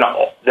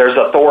there's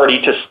authority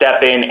to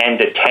step in and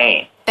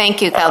detain.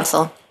 Thank you,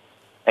 counsel.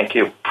 Thank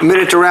you. A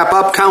minute to wrap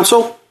up,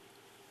 counsel.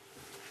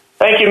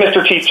 Thank you,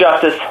 Mr. Chief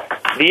Justice.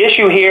 The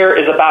issue here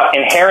is about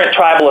inherent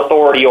tribal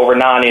authority over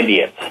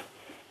non-Indians.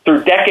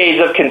 Through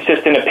decades of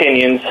consistent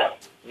opinions,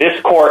 this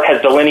court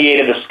has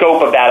delineated the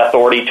scope of that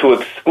authority to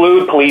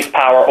exclude police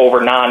power over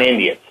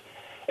non-Indians,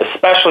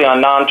 especially on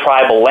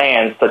non-tribal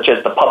lands such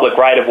as the public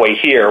right-of-way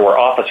here where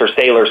Officer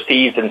Saylor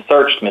seized and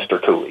searched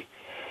Mr. Cooley.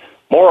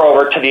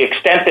 Moreover, to the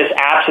extent this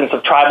absence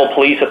of tribal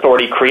police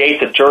authority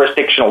creates a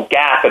jurisdictional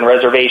gap in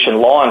reservation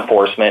law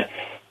enforcement,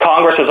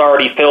 Congress has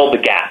already filled the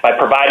gap by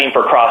providing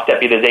for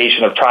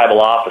cross-deputization of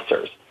tribal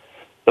officers.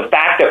 The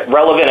fact that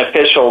relevant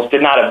officials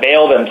did not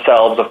avail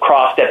themselves of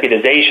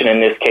cross-deputization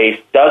in this case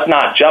does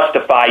not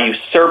justify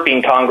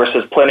usurping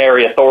Congress's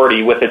plenary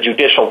authority with a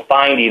judicial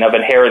finding of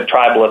inherent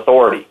tribal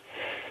authority.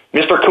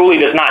 Mr. Cooley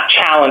does not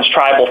challenge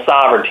tribal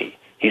sovereignty.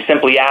 He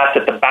simply asks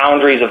that the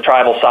boundaries of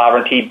tribal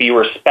sovereignty be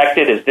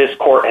respected as this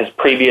court has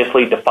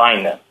previously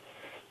defined them.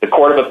 The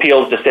Court of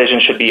Appeals decision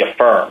should be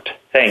affirmed.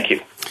 Thank you.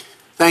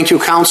 Thank you,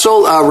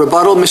 counsel.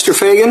 Rebuttal, Mr.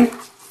 Fagan?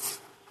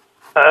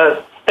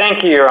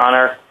 Thank you, Your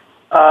Honor.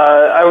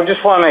 I would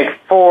just want to make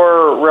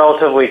 4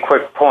 relatively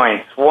quick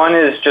points. One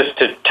is just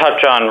to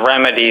touch on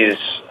remedies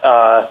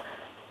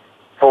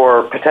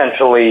for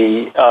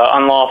potentially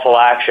unlawful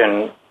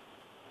action.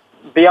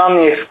 Beyond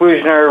the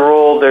exclusionary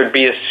rule, there'd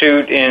be a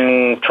suit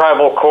in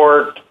tribal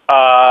court.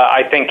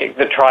 I think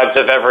the tribes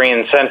have every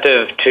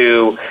incentive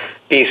to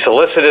be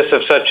solicitous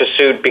of such a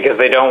suit because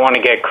they don't want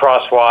to get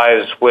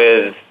crosswise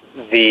with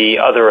the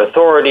other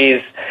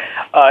authorities.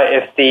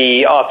 If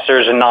the officer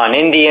is a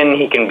non-Indian,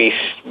 he can be,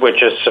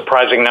 which a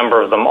surprising number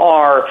of them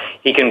are,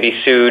 he can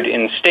be sued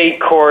in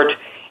state court.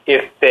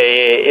 If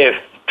a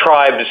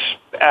tribal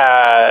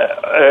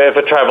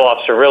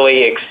officer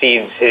really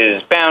exceeds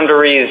his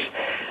boundaries,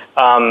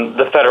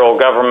 the federal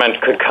government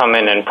could come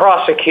in and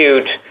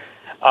prosecute,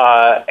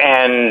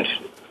 and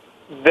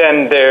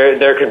then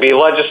there could be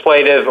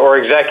legislative or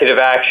executive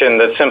action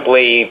that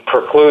simply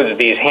precludes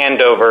these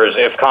handovers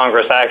if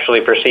Congress actually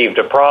perceived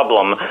a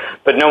problem,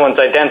 but no one's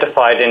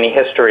identified any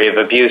history of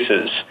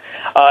abuses.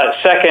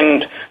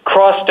 Second,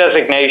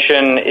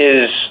 cross-designation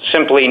is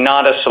simply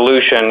not a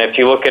solution. If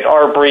you look at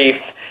our brief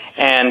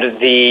and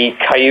the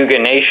Cayuga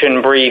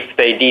Nation brief,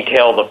 they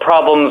detail the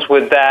problems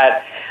with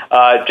that.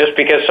 Just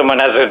because someone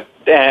has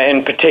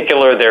in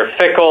particular, they're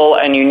fickle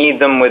and you need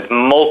them with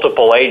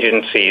multiple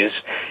agencies.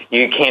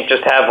 You can't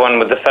just have one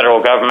with the federal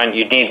government.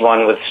 You need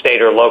one with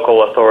state or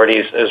local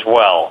authorities as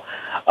well.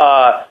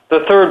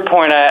 The third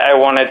point I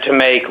wanted to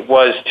make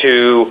was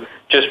to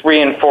just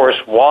reinforce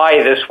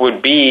why this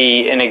would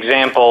be an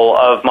example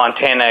of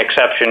Montana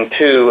Exception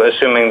 2,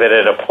 assuming that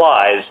it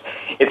applies.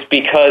 It's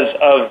because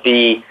of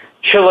the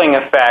chilling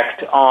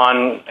effect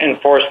on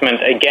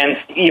enforcement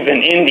against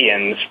even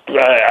Indians.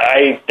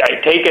 I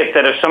take it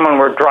that if someone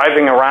were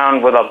driving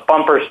around with a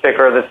bumper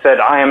sticker that said,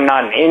 "I am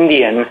not an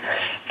Indian,"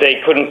 they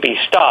couldn't be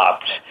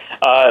stopped.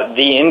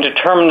 The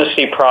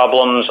indeterminacy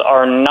problems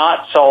are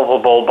not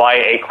solvable by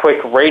a quick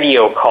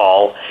radio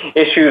call.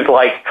 Issues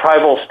like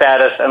tribal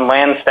status and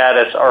land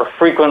status are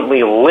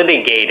frequently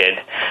litigated.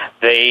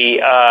 They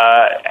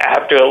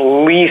have to at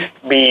least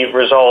be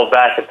resolved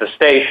back at the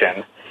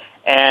station.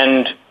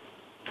 And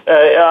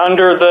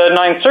under the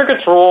Ninth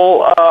Circuit's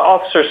rule,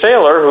 Officer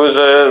Saylor, who was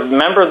a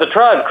member of the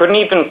tribe, couldn't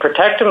even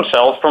protect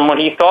himself from what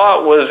he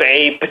thought was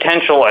a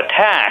potential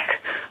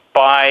attack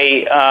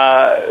by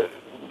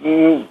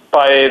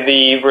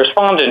the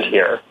respondent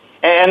here.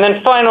 And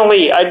then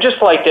finally, I'd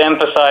just like to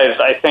emphasize,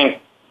 I think,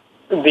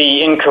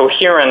 the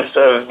incoherence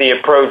of the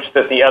approach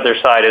that the other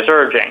side is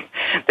urging.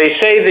 They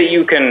say that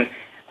you can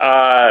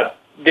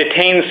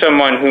detain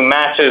someone who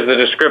matches the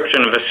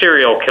description of a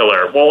serial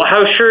killer. Well,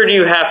 how sure do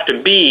you have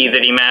to be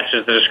that he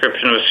matches the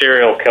description of a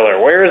serial killer?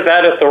 Where is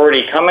that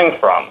authority coming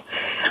from?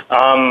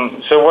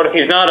 So what if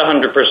he's not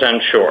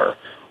 100% sure?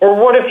 Or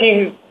what if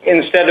he,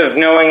 instead of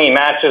knowing he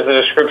matches the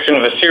description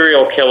of a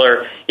serial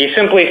killer, he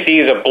simply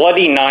sees a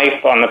bloody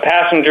knife on the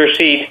passenger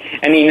seat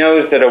and he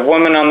knows that a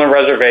woman on the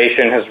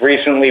reservation has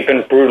recently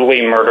been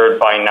brutally murdered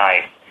by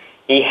knife?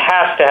 He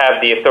has to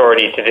have the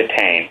authority to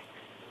detain.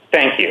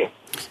 Thank you.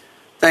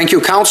 Thank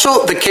you,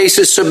 counsel. The case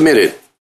is submitted.